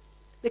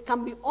 they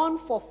can be on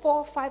for 4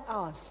 or 5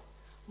 hours,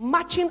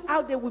 matching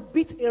out they will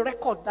beat a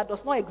record that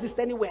does not exist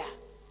anywhere.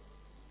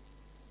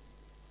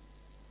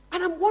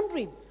 And I'm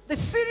wondering, the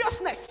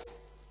seriousness.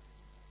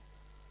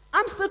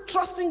 I'm still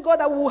trusting God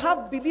that we will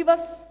have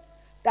believers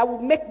that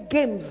will make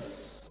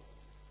games.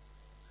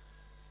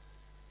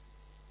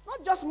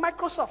 Not just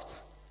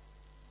Microsoft.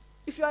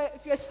 If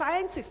you're a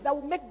scientist that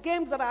will make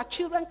games that our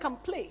children can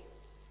play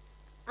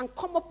and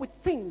come up with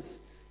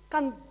things,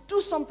 can do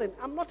something.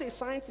 I'm not a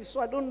scientist, so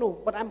I don't know,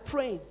 but I'm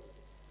praying.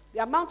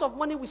 The amount of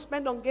money we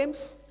spend on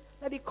games,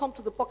 let it come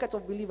to the pocket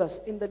of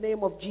believers in the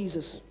name of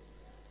Jesus.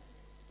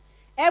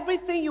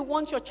 Everything you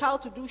want your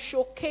child to do,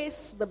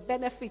 showcase the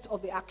benefit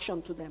of the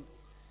action to them.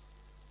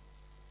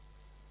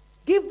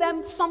 Give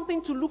them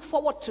something to look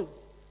forward to.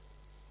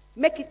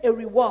 Make it a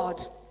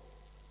reward.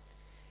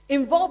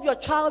 Involve your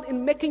child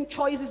in making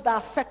choices that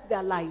affect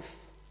their life.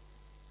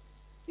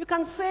 You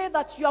can say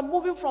that you are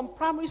moving from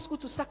primary school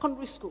to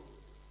secondary school.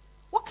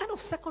 What kind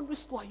of secondary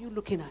school are you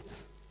looking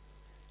at?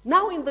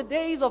 Now in the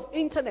days of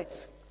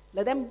internet,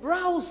 let them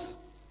browse.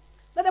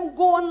 Let them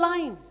go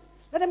online.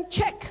 Let them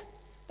check.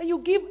 Then you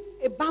give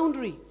a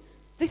boundary.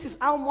 This is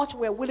how much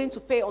we're willing to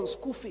pay on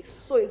school fees.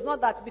 So it's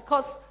not that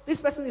because this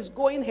person is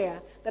going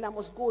here, then I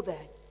must go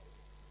there.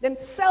 Then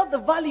sell the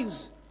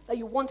values that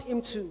you want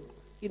him to,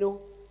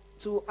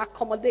 to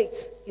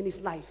accommodate in his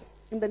life.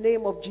 In the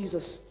name of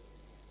Jesus.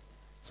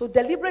 So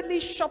deliberately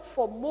shop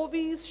for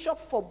movies, shop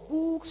for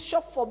books,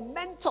 shop for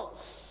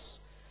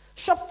mentors,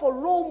 shop for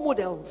role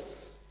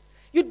models.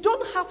 You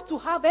don't have to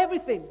have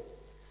everything.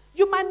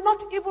 You might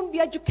not even be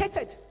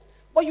educated,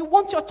 but you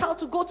want your child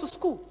to go to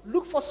school.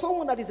 Look for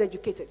someone that is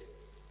educated.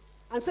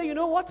 And say, you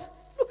know what?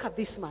 Look at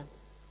this man.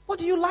 What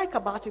do you like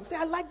about him? Say,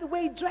 I like the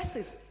way he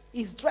dresses.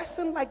 He's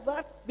dressing like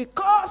that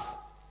because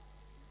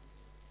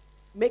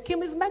make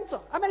him his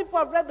mentor. How many people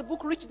have read the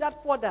book Rich Dad,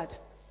 Poor Dad?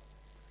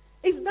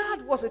 His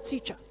dad was a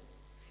teacher.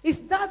 His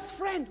dad's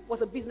friend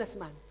was a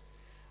businessman.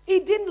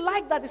 He didn't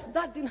like that his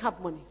dad didn't have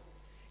money.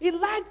 He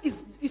liked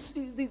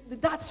the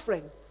dad's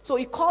friend. So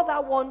he called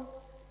that one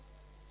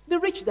the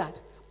rich dad.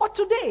 But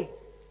today,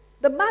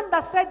 the man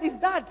that said his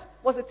dad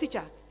was a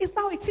teacher is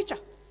now a teacher.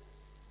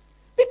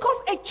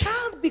 Because a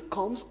child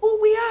becomes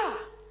who we are.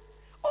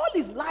 All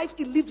his life,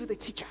 he lived with a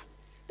teacher.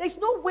 There's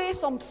no way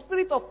some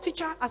spirit of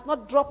teacher has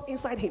not dropped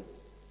inside him.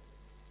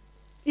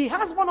 He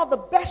has one of the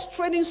best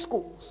training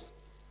schools.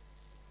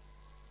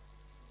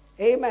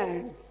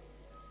 Amen.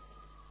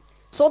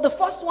 So the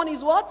first one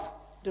is what?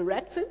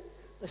 Directing.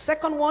 The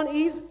second one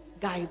is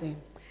guiding.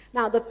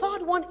 Now the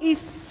third one is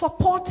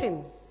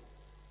supporting.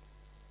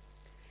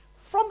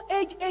 From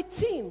age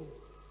 18,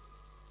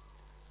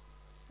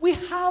 we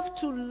have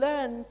to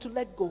learn to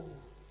let go.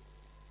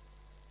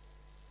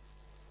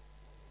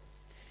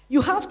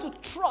 You have to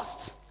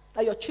trust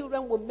that your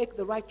children will make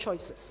the right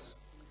choices.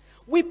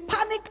 We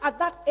panic at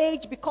that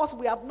age because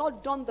we have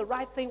not done the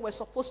right thing we're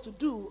supposed to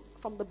do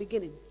from the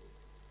beginning.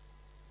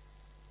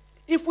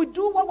 If we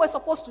do what we're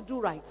supposed to do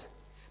right.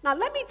 Now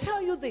let me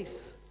tell you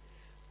this.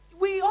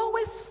 We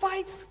always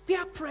fight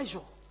peer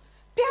pressure.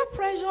 Peer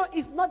pressure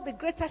is not the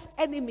greatest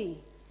enemy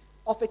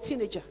of a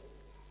teenager.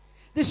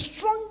 The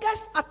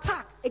strongest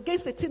attack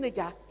against a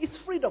teenager is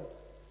freedom.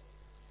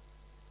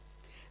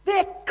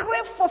 They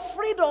crave for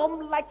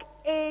freedom like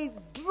a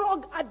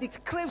drug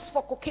addict craves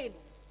for cocaine.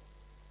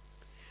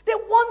 They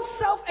want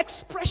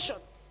self-expression.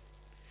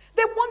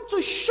 They want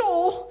to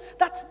show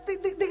that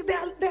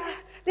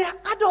they are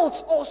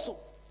adults also.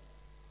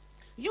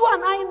 You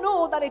and I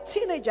know that a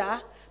teenager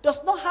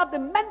does not have the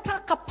mental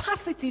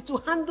capacity to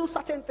handle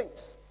certain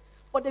things.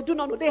 But they do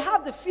not know. They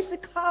have the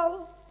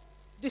physical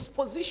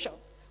disposition,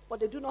 but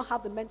they do not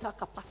have the mental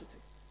capacity.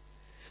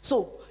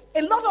 So,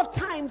 a lot of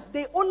times,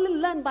 they only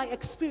learn by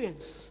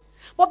experience.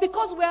 But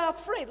because we are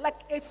afraid, like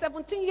a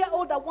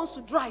 17-year-old that wants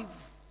to drive,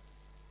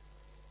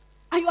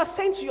 and you are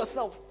saying to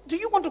yourself, do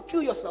you want to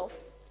kill yourself?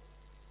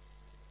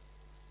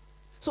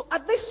 So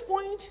at this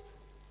point,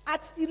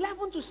 at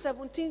 11 to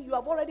 17, you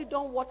have already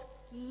done what?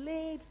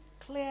 Laid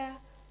clear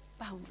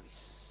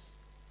boundaries.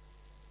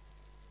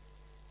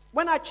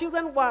 When our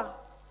children were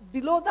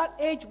below that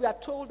age, we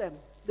had told them,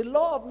 the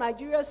law of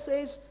Nigeria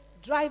says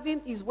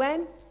driving is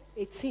when?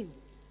 18.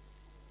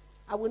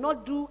 I will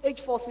not do age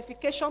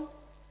falsification.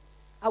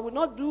 I will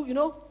not do,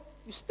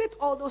 you state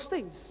all those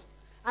things.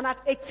 And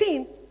at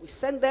 18, we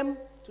send them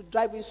to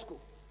driving school.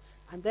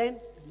 And then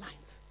they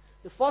learned.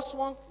 The first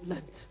one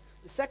learned.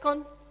 The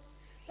second,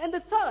 and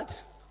the third.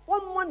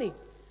 One morning,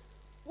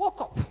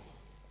 woke up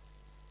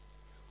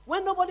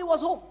when nobody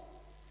was home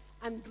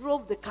and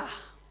drove the car.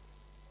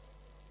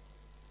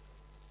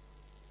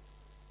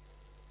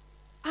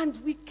 And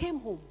we came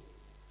home.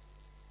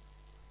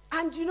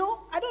 And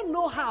I don't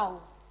know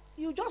how.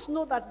 You just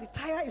know that the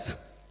tire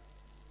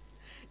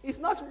is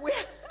not where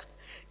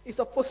it's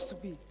supposed to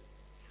be.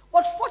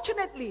 But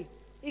fortunately,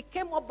 he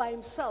came up by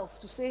himself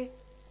to say,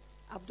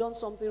 I've done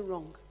something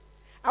wrong.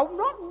 I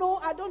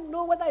don't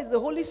know whether it's the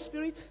Holy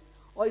Spirit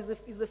or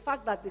it's the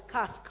fact that the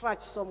car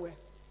scratched somewhere.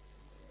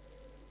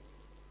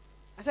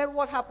 I said,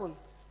 what happened?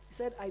 He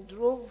said, I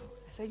drove.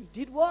 I said, you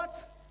did what?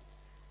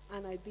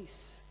 And I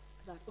this.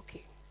 That,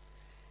 okay.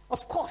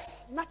 Of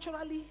course,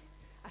 naturally,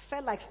 I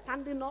felt like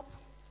standing up.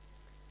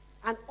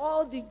 And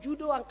all the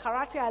judo and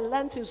karate I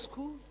learned in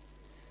school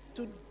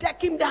to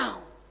deck him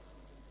down.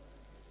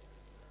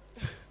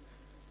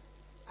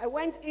 I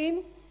went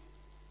in,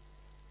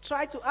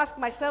 tried to ask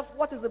myself,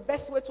 what is the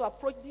best way to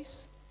approach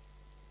this?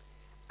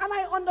 And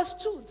I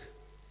understood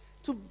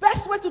the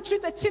best way to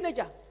treat a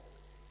teenager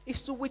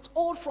is to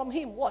withhold from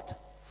him what?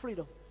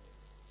 Freedom.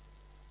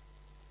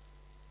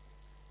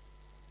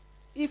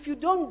 If you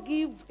don't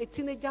give a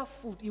teenager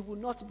food, he will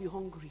not be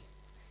hungry.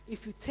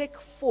 If you take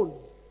phone,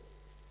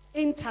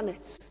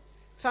 internet,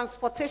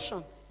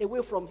 transportation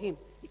away from him,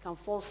 he can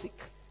fall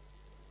sick.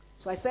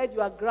 So I said,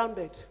 you are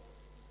grounded.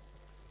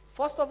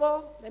 First of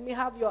all, let me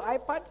have your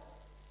iPad.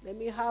 Let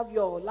me have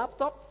your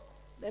laptop.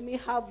 Let me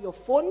have your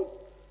phone.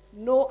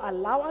 No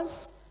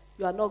allowance.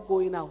 You are not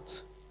going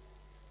out.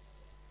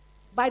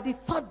 By the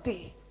third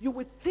day, you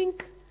would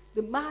think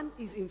the man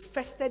is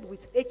infested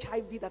with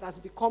HIV that has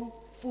become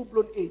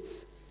full-blown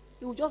AIDS.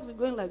 He will just be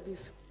going like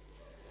this.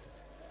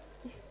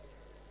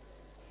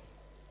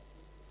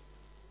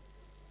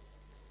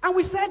 And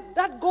we said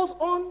that goes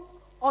on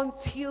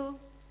until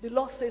the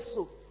Lord says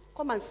so.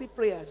 Come and see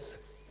prayers.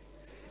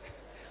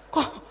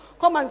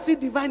 Come and see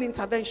divine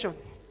intervention.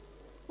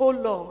 Oh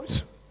Lord.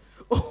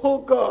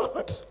 Oh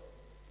God.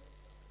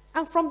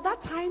 And from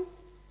that time,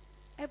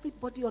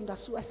 everybody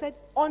understood. I said,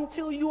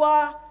 until you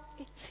are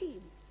 18.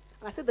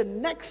 And I said, the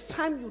next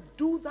time you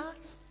do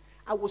that,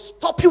 I will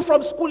stop you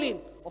from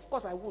schooling. Of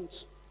course I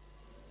won't.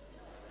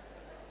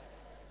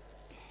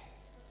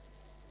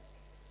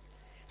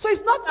 So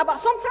it's not about,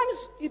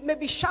 sometimes it may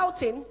be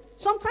shouting,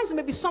 sometimes it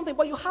may be something,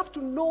 but you have to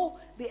know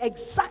the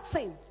exact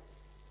thing.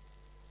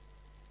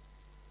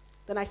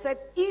 Then I said,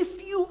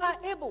 if you are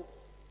able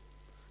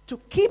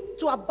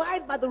to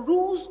abide by the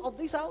rules of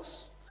this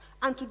house,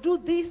 and to do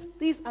this,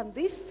 this, and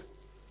this,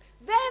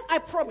 then I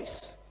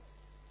promise,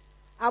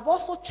 I've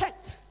also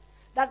checked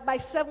that by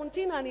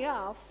 17 and a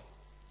half,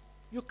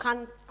 you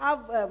can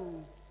have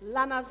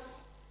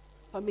learner's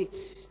permit.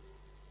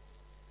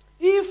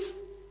 If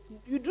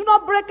you do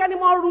not break any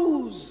more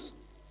rules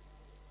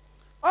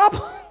up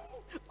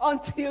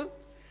until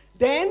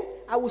then,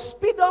 I will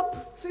speed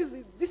up, since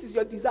this is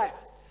your desire.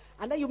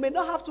 And then you may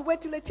not have to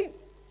wait till 18.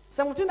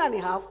 17 and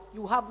a half,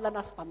 you have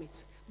learner's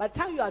permit. By the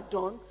time you are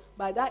done,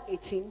 by that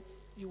 18,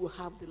 you will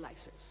have the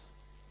license.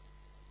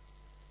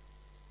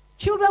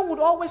 Children would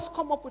always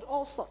come up with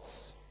all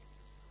sorts.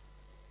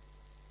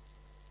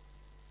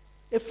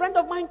 A friend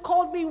of mine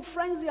called me in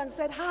frenzy and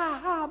said,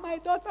 my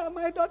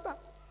daughter.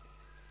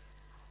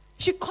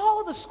 She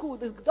called the school.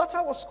 The daughter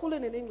was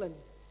schooling in England.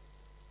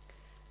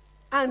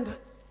 And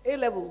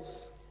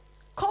A-levels.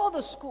 Called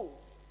the school.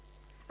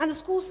 And the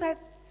school said,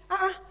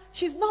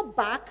 she's not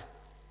back.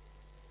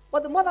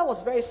 But the mother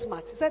was very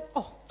smart. She said,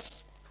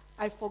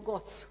 I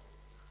forgot.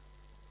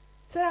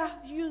 Sarah,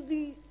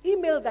 the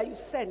email that you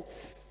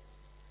sent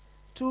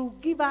to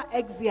give her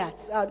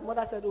excerpts. The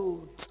mother said,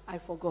 I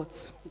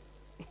forgot.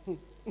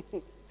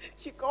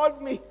 She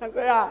called me and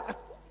said,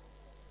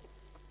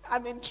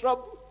 I'm in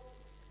trouble.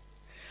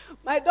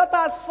 My daughter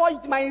has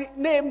forged my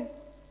name,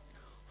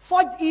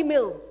 forged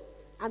email,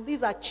 and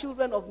these are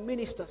children of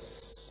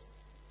ministers.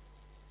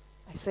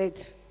 I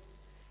said,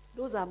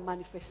 those are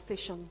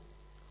manifestations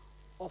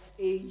of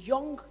a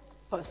young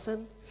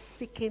person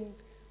seeking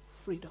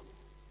freedom.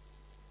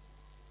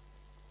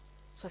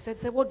 So I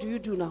said, what do you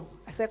do now?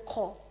 I said,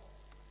 call.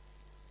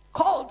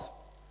 Called.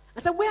 I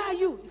said, where are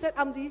you? He said,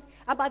 I'm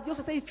about the. I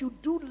said, if you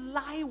do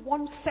lie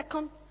 1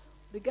 second,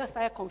 the girl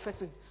started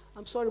confessing.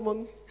 I'm sorry,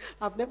 mommy.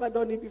 I've never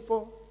done it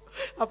before.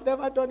 I've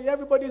never done it.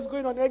 Everybody's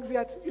going on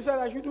exit. You said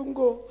I shouldn't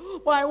go.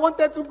 But I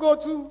wanted to go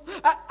too.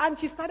 And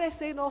she started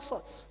saying all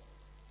sorts.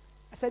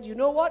 I said, you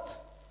know what?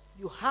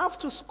 You have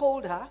to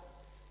scold her,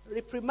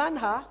 reprimand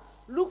her,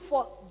 look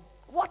for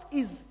what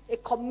is a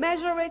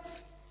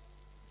commensurate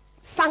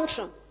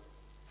sanction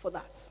for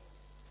that.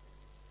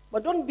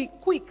 But don't be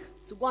quick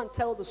to go and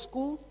tell the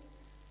school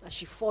that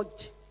she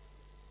forged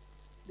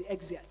the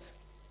exit.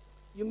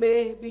 You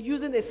may be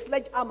using a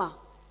sledgehammer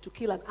to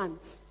kill an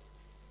ant.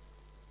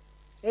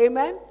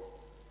 Amen?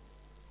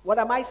 What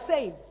am I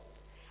saying?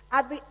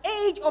 At the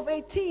age of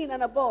 18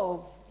 and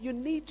above, you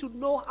need to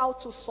know how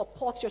to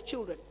support your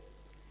children.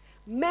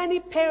 Many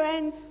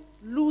parents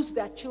lose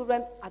their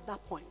children at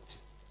that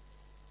point.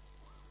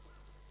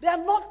 They are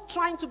not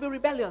trying to be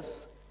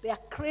rebellious. They are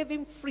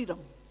craving freedom.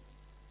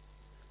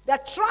 They are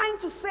trying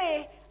to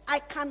say, I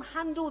can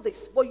handle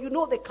this, but you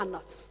know they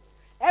cannot.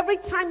 Every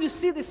time you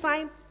see the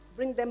sign,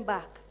 bring them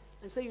back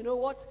and say, you know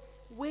what?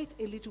 Wait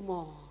a little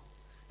more.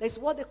 There's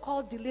what they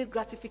call delayed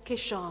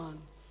gratification.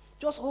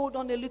 Just hold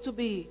on a little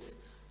bit.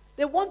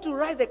 They want to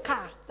ride the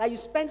car that you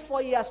spent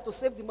 4 years to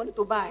save the money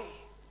to buy.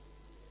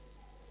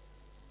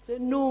 Say,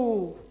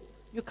 no,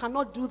 you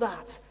cannot do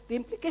that. The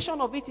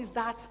implication of it is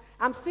that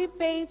I'm still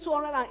paying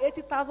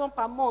 280,000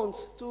 per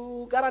month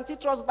to Guarantee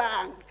Trust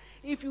Bank.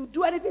 If you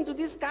do anything to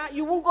this car,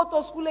 you won't go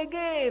to school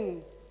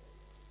again.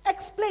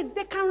 Explain.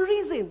 They can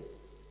reason.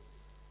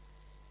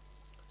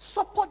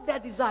 Support their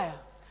desire.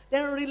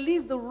 Then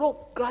release the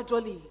rope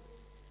gradually.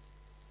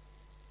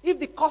 If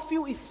the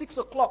curfew is 6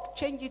 o'clock,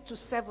 change it to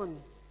 7.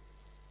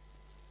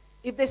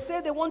 If they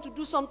say they want to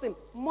do something,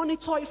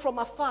 monitor it from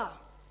afar.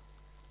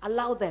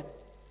 Allow them.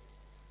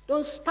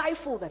 Don't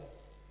stifle them.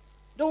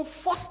 Don't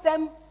force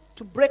them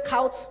to break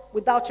out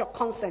without your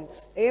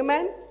consent.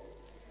 Amen?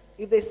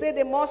 If they say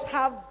they must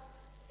have,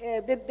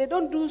 they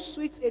don't do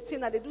sweet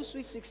 18 and they do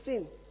sweet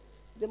 16.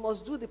 They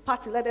must do the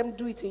party. Let them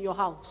do it in your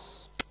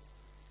house.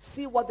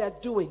 See what they're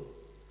doing.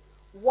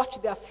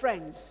 Watch their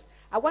friends.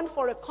 I went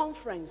for a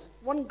conference.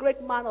 One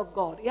great man of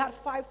God. He had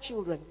 5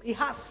 children. He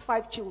has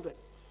 5 children.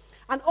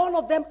 And all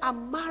of them are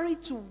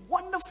married to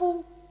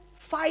wonderful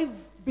 5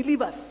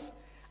 believers.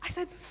 I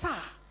said, sir,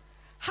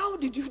 how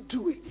did you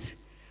do it?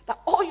 That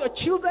all your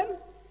children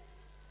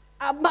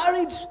are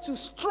married to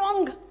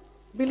strong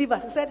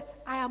believers. He said,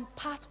 I am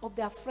part of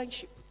their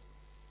friendship.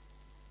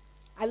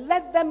 I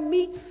let them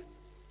meet.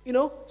 You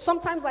know,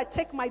 sometimes I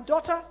take my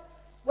daughter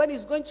when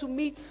he's going to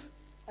meet,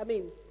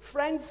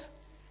 friends.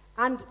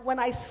 And when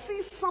I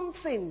see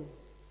something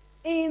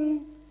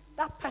in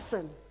that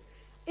person,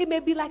 it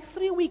may be like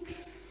 3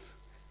 weeks.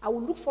 I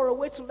will look for a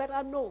way to let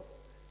her know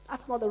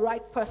that's not the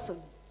right person.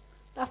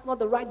 That's not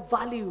the right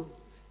value.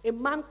 A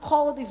man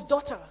called his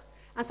daughter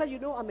and said, you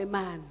know, I'm a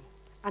man,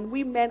 and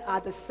we men are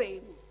the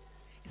same.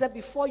 He said,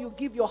 before you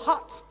give your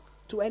heart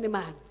to any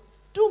man,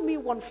 do me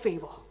one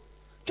favor.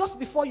 Just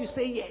before you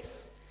say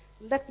yes,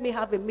 let me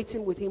have a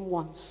meeting with him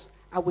once.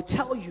 I will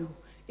tell you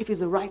if he's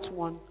the right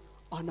one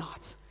or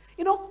not.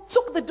 You know,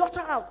 took the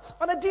daughter out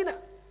on a dinner.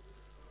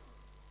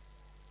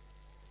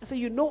 I said,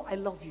 you know I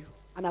love you,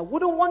 and I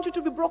wouldn't want you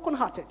to be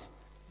brokenhearted.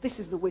 This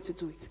is the way to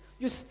do it.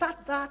 You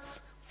start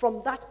that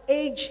from that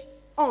age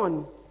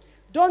on.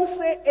 Don't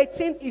say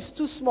 18 is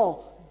too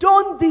small.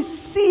 Don't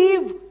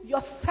deceive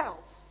yourself.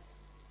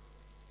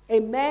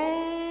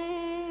 Amen.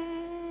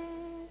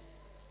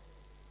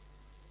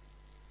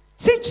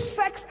 Teach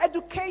sex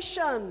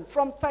education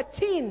from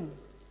 13.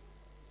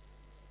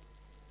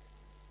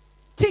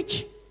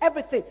 Teach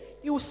everything.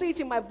 You will see it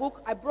in my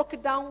book. I broke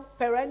it down,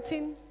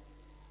 parenting.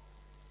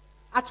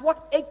 At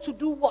what age to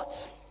do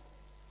what?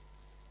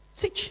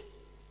 Teach.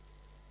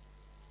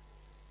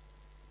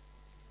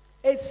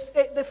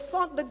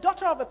 The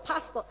daughter of a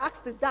pastor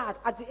asked the dad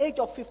at the age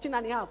of 15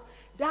 and a half,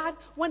 Dad,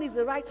 when is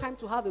the right time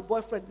to have a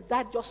boyfriend? The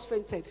dad just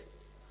fainted.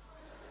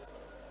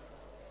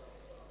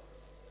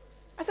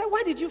 I said,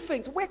 why did you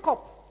faint? Wake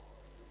up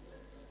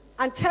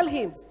and tell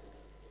him.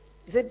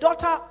 He said,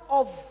 daughter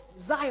of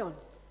Zion,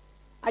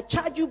 I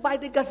charge you by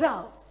the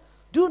gazelle.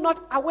 Do not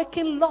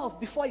awaken love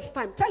before it's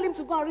time. Tell him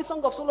to go and read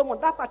Song of Solomon,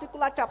 that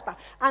particular chapter,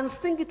 and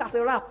sing it as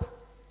a rap.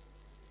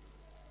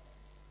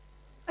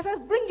 I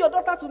said, bring your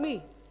daughter to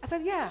me. I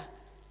said, yeah.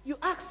 You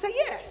ask, say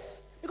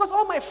yes. Because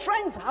all my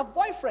friends have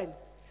boyfriends.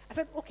 I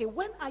said, okay,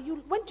 when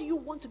do you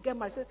want to get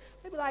married? I said,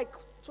 maybe like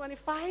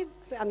 25. I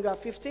said, and you are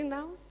 15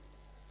 now?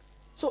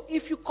 So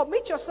if you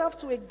commit yourself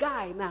to a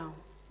guy now,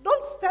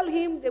 don't tell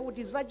him they will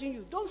disvirgin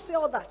you. Don't say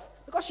all that,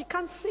 because she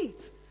can't see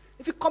it.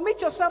 If you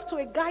commit yourself to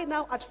a guy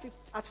now at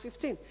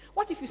 15,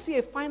 what if you see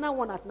a finer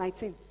one at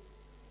 19?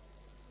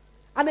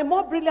 And a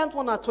more brilliant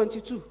one at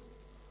 22?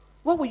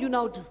 What will you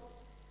now do?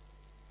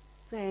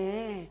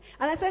 Say,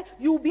 and I said,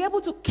 you will be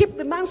able to keep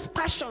the man's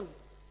passion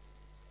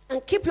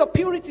and keep your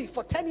purity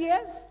for 10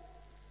 years?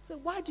 So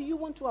why do you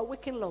want to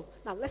awaken love?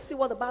 Now let's see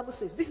what the Bible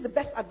says. This is the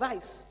best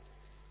advice.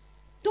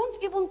 Don't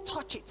even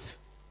touch it.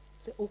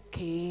 Say,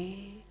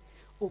 okay.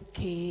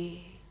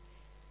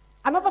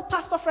 Another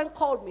pastor friend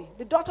called me.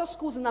 The daughter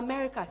schools in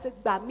America. I said,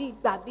 Babi,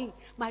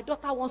 my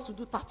daughter wants to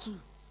do tattoo.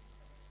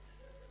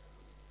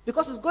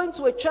 Because it's going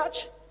to a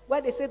church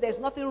where they say there's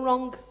nothing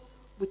wrong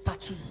with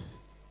tattoo.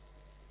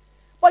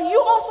 But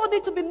you also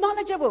need to be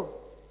knowledgeable.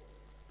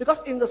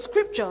 Because in the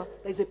scripture,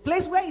 there's a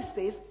place where it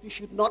says you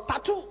should not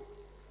tattoo.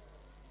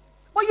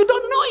 But you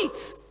don't know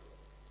it.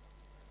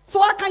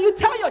 So how can you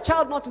tell your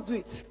child not to do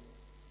it?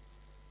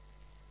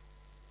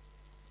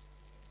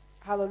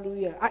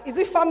 Hallelujah. Is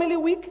it family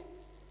week?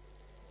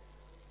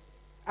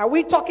 Are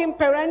we talking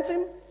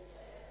parenting?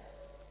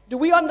 Do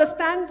we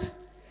understand?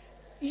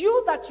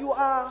 You that you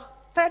are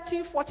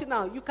 30, 40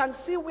 now, you can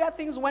see where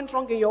things went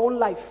wrong in your own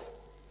life.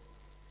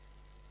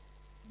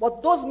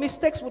 But those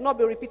mistakes will not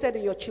be repeated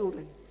in your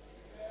children.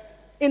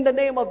 In the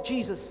name of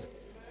Jesus.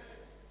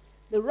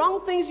 The wrong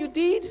things you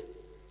did,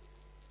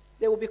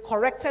 they will be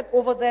corrected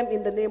over them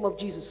in the name of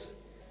Jesus.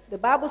 The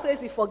Bible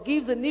says he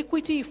forgives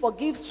iniquity, he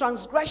forgives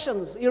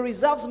transgressions, he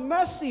reserves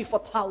mercy for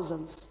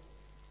thousands.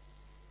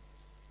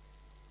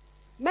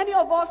 Many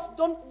of us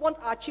don't want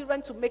our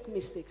children to make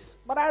mistakes.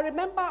 But I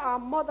remember our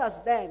mothers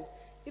then.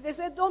 If they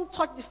say, don't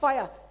touch the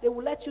fire, they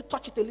will let you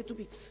touch it a little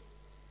bit.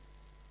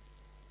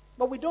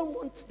 But we don't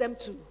want them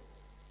to.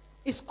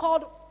 It's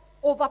called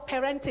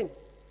over-parenting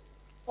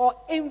or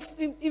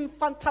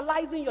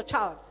infantilizing your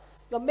child.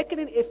 You're making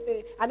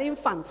it an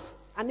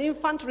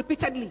infant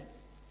repeatedly.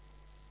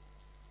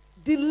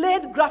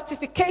 Delayed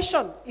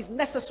gratification is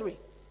necessary.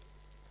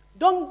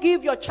 Don't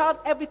give your child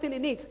everything he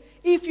needs.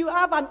 If you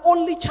have an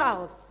only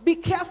child, be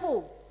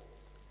careful.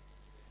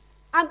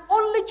 An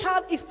only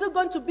child is still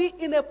going to be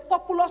in a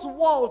populous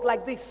world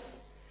like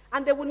this.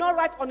 And they will not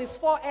write on his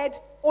forehead,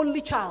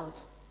 only child.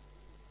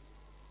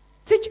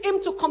 Teach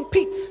him to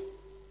compete.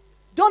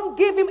 Don't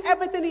give him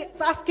everything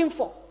he's asking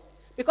for.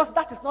 Because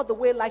that is not the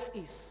way life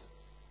is.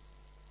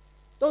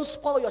 Don't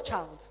spoil your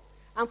child.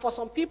 And for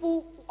some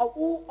people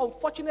who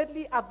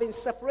unfortunately have been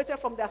separated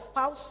from their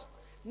spouse,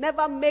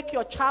 never make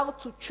your child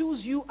to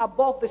choose you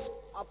above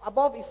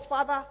his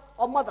father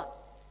or mother.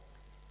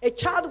 A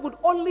child would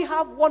only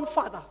have one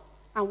father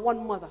and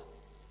one mother.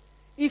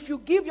 If you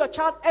give your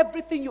child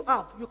everything you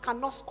have, you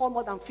cannot score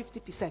more than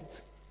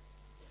 50%.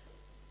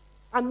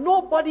 And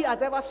nobody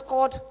has ever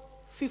scored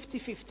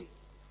 50-50.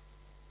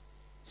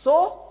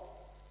 So,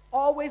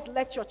 always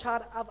let your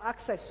child have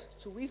access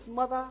to his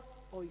mother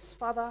or his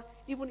father,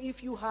 even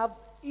if you have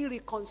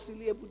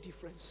irreconcilable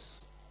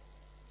difference.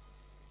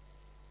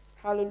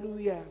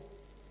 Hallelujah.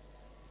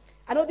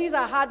 I know these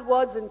are hard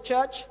words in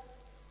church,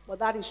 but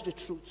that is the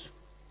truth.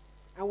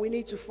 And we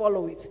need to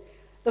follow it.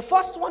 The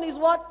first one is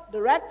what?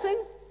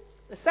 Directing.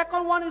 The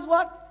second one is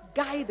what?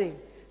 Guiding.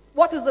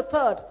 What is the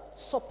third?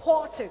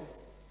 Supporting.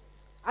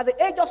 At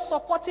the age of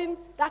supporting,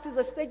 that is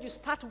the stage you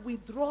start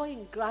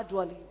withdrawing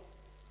gradually.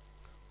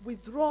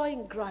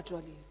 Withdrawing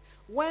gradually.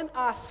 When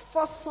our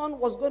first son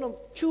was going to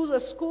choose a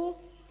school,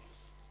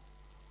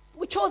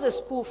 we chose a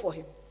school for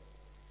him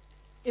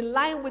in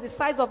line with the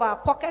size of our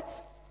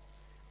pockets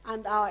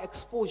and our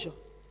exposure.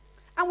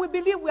 And we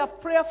believe we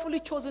have prayerfully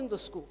chosen the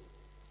school.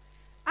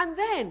 And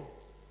then,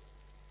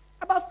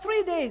 about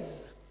 3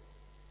 days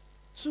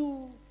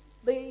to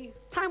the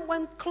time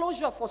when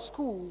closure for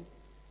school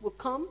will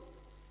come,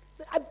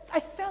 I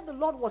felt the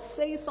Lord was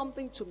saying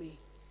something to me.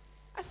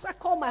 I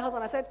called my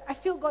husband. I said, I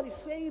feel God is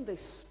saying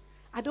this.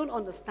 I don't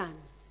understand.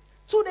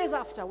 2 days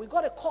after, we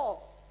got a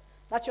call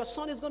that your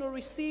son is going to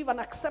receive an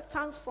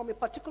acceptance from a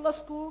particular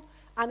school,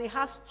 and he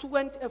has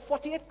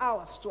 48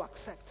 hours to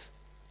accept.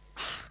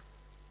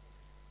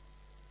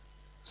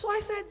 So I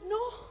said,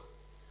 no,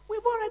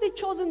 we've already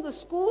chosen the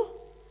school.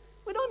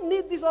 We don't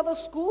need this other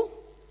school.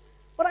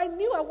 But I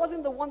knew I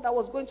wasn't the one that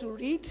was going to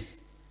read,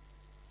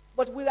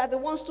 but we are the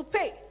ones to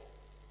pay.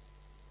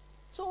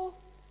 So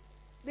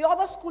the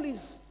other school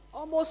is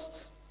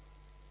almost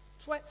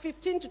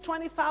 $15,000 to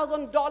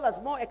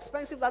 $20,000 more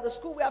expensive than the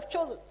school we have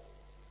chosen.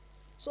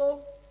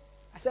 So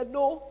I said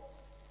no.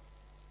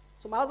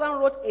 So my husband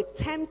wrote a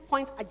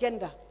 10-point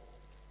agenda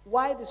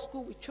why the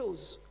school we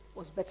chose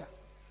was better.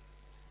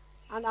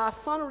 And our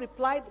son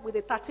replied with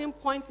a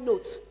 13-point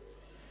note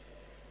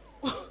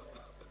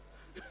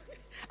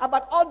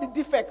about all the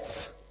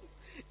defects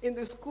in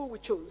the school we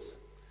chose.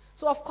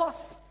 So of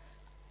course,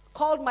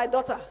 called my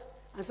daughter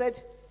and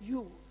said,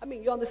 you're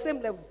on the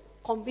same level,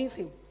 convince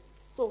him.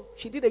 So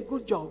she did a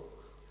good job,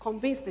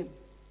 convinced him.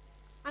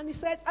 And he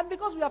said, and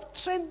because we have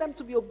trained them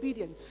to be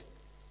obedient,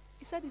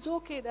 he said, it's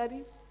okay,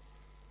 Daddy.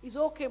 It's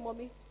okay,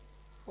 Mommy.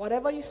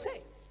 Whatever you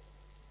say.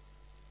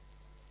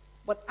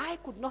 But I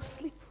could not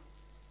sleep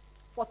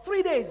for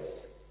 3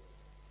 days.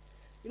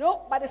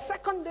 By the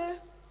second day,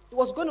 he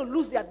was going to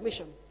lose the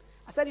admission.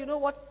 I said, you know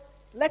what?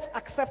 Let's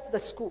accept the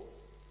school.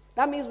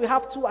 That means we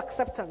have 2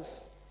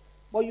 acceptance.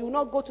 But you will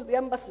not go to the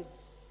embassy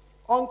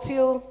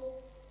until,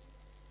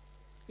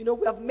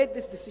 we have made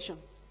this decision.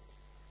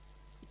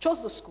 He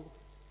chose the school.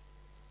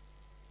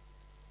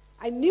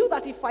 I knew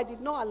that if I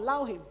did not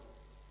allow him,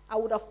 I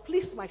would have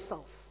pleased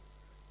myself,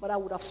 but I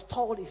would have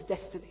stalled his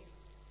destiny.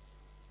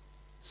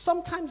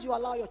 Sometimes you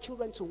allow your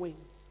children to win.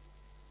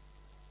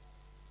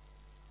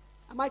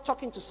 Am I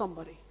talking to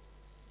somebody?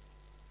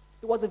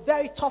 It was a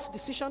very tough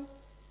decision.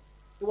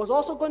 It was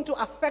also going to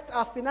affect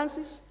our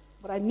finances,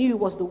 but I knew it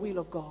was the will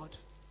of God.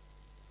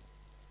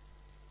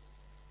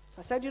 So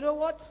I said, you know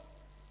what?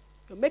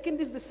 You're making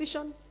this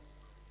decision.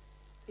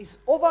 It's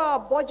over our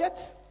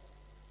budget,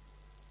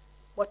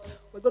 but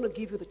we're going to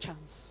give you the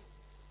chance.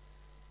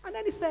 And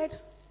then he said,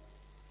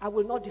 I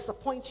will not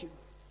disappoint you.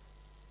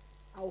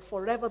 I will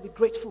forever be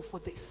grateful for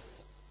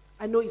this.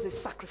 I know it's a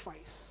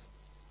sacrifice.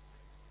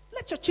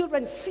 Let your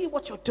children see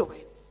what you're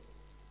doing.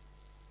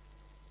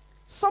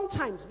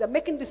 Sometimes they're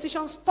making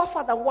decisions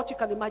tougher than what you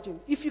can imagine.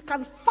 If you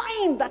can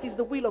find that is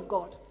the will of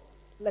God,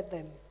 let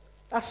them.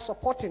 That's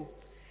supporting.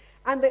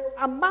 And the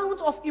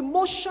amount of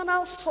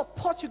emotional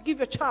support you give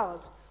your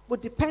child will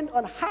depend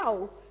on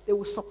how they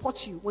will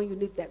support you when you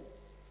need them.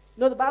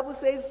 The Bible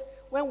says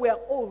when we are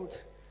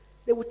old,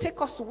 they will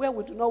take us to where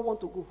we do not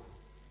want to go.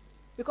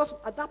 Because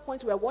at that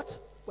point, we're what?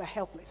 We're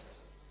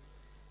helpless.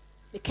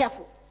 Be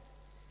careful.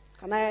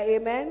 Can I hear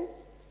amen?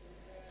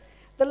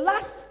 The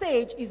last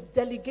stage is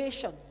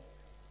delegation.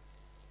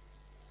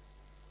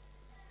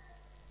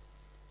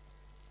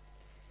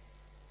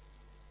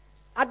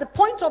 At the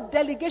point of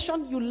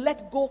delegation, you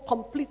let go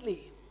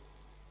completely.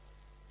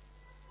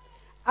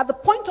 At the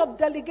point of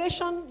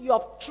delegation, you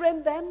have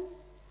trained them,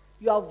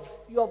 you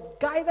have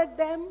guided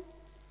them,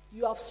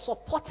 you have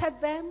supported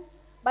them.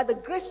 By the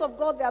grace of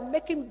God, they are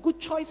making good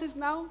choices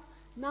now.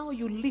 Now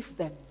you leave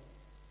them.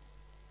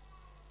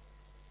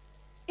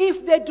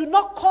 If they do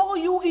not call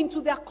you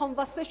into their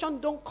conversation,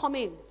 don't come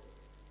in.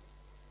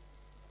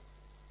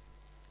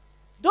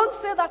 Don't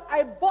say that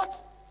I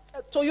bought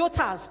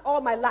Toyotas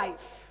all my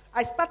life.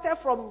 I started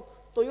from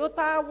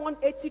Toyota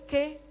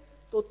 180K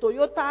to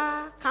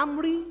Toyota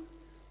Camry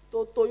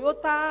to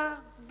Toyota.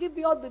 Give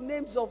me all the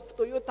names of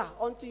Toyota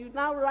until you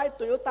now write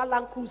Toyota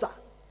Land Cruiser.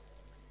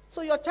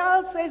 So your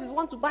child says he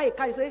wants to buy a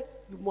car, you say,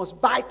 you must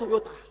buy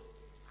Toyota.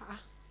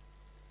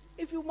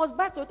 If you must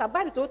buy Toyota,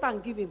 buy the Toyota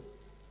and give him.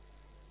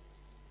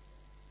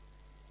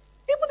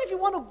 Even if you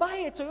want to buy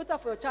a Toyota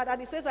for your child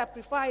and he says, I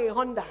prefer a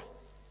Honda,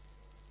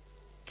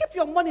 keep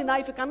your money now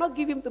if you cannot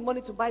give him the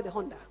money to buy the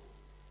Honda.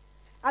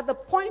 At the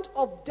point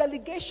of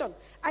delegation,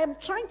 I am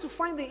trying to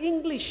find the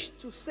English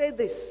to say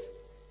this.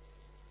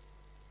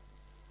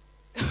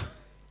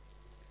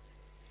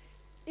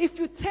 If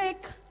you take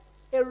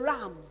a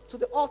ram to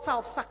the altar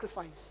of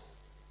sacrifice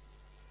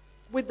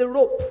with the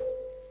rope,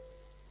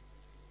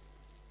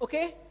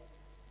 okay?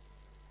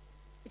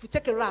 If you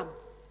take a ram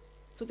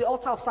to the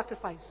altar of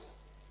sacrifice,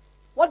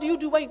 what do you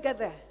do when you get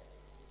there?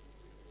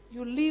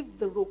 You leave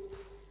the rope.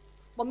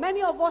 But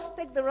many of us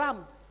take the ram.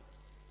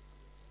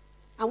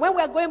 And when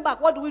we are going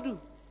back, what do?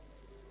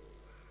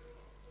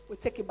 We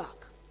take it back.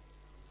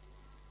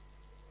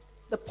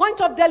 The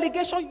point of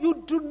delegation,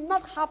 you do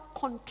not have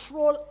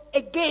control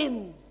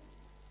again.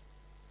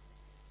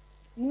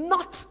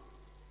 Not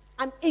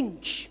an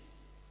inch.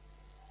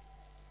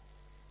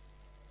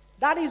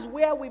 That is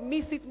where we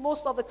miss it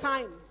most of the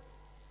time.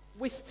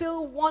 We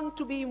still want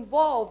to be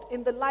involved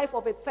in the life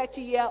of a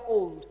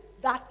 30-year-old.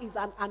 That is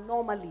an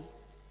anomaly.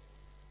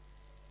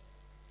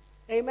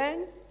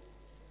 Amen?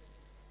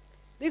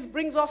 This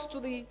brings us to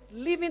the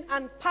living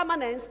and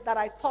permanence that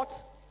I taught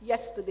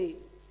yesterday.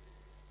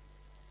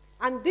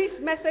 And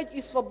this message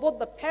is for both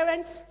the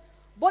parents,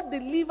 both the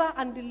liver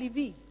and the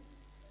livee.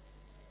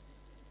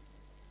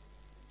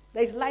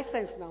 There is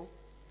license now.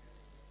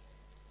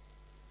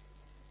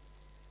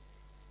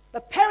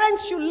 The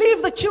parents should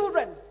leave the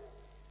children.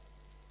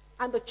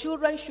 And the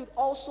children should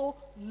also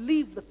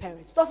leave the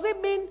parents. Does it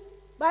mean,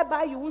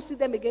 bye-bye, you won't see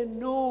them again?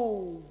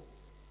 No.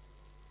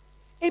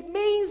 It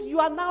means you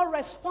are now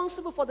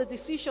responsible for the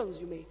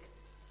decisions you make.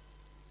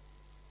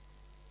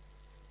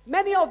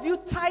 Many of you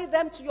tie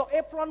them to your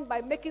apron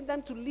by making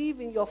them to live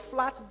in your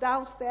flat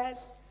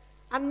downstairs.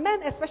 And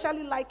men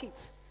especially like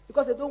it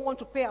because they don't want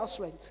to pay house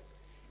rent.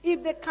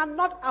 If they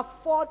cannot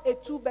afford a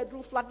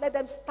 2-bedroom flat, let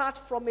them start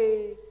from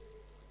a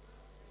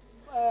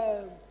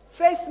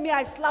face me,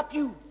 I slap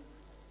you.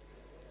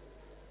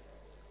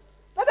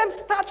 Let them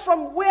start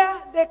from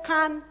where they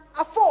can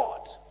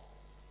afford.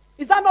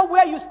 Is that not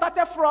where you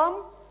started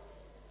from?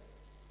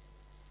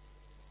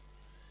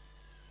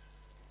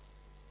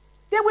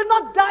 They will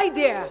not die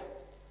there.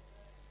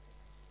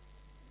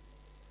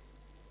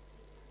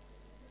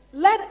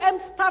 Let them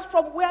start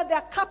from where they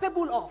are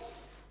capable of.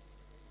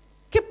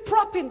 Keep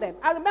propping them.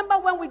 I remember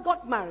when we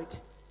got married.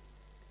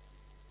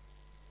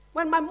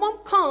 When my mom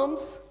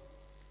comes,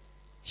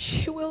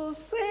 she will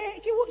say,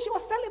 she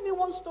was telling me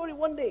one story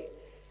one day.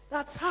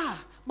 That's her,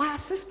 my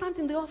assistant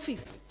in the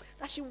office,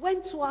 that she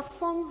went to her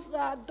son's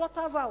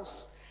daughter's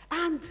house.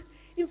 And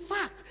in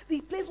fact,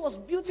 the place was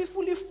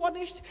beautifully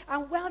furnished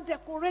and well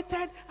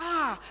decorated.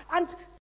 And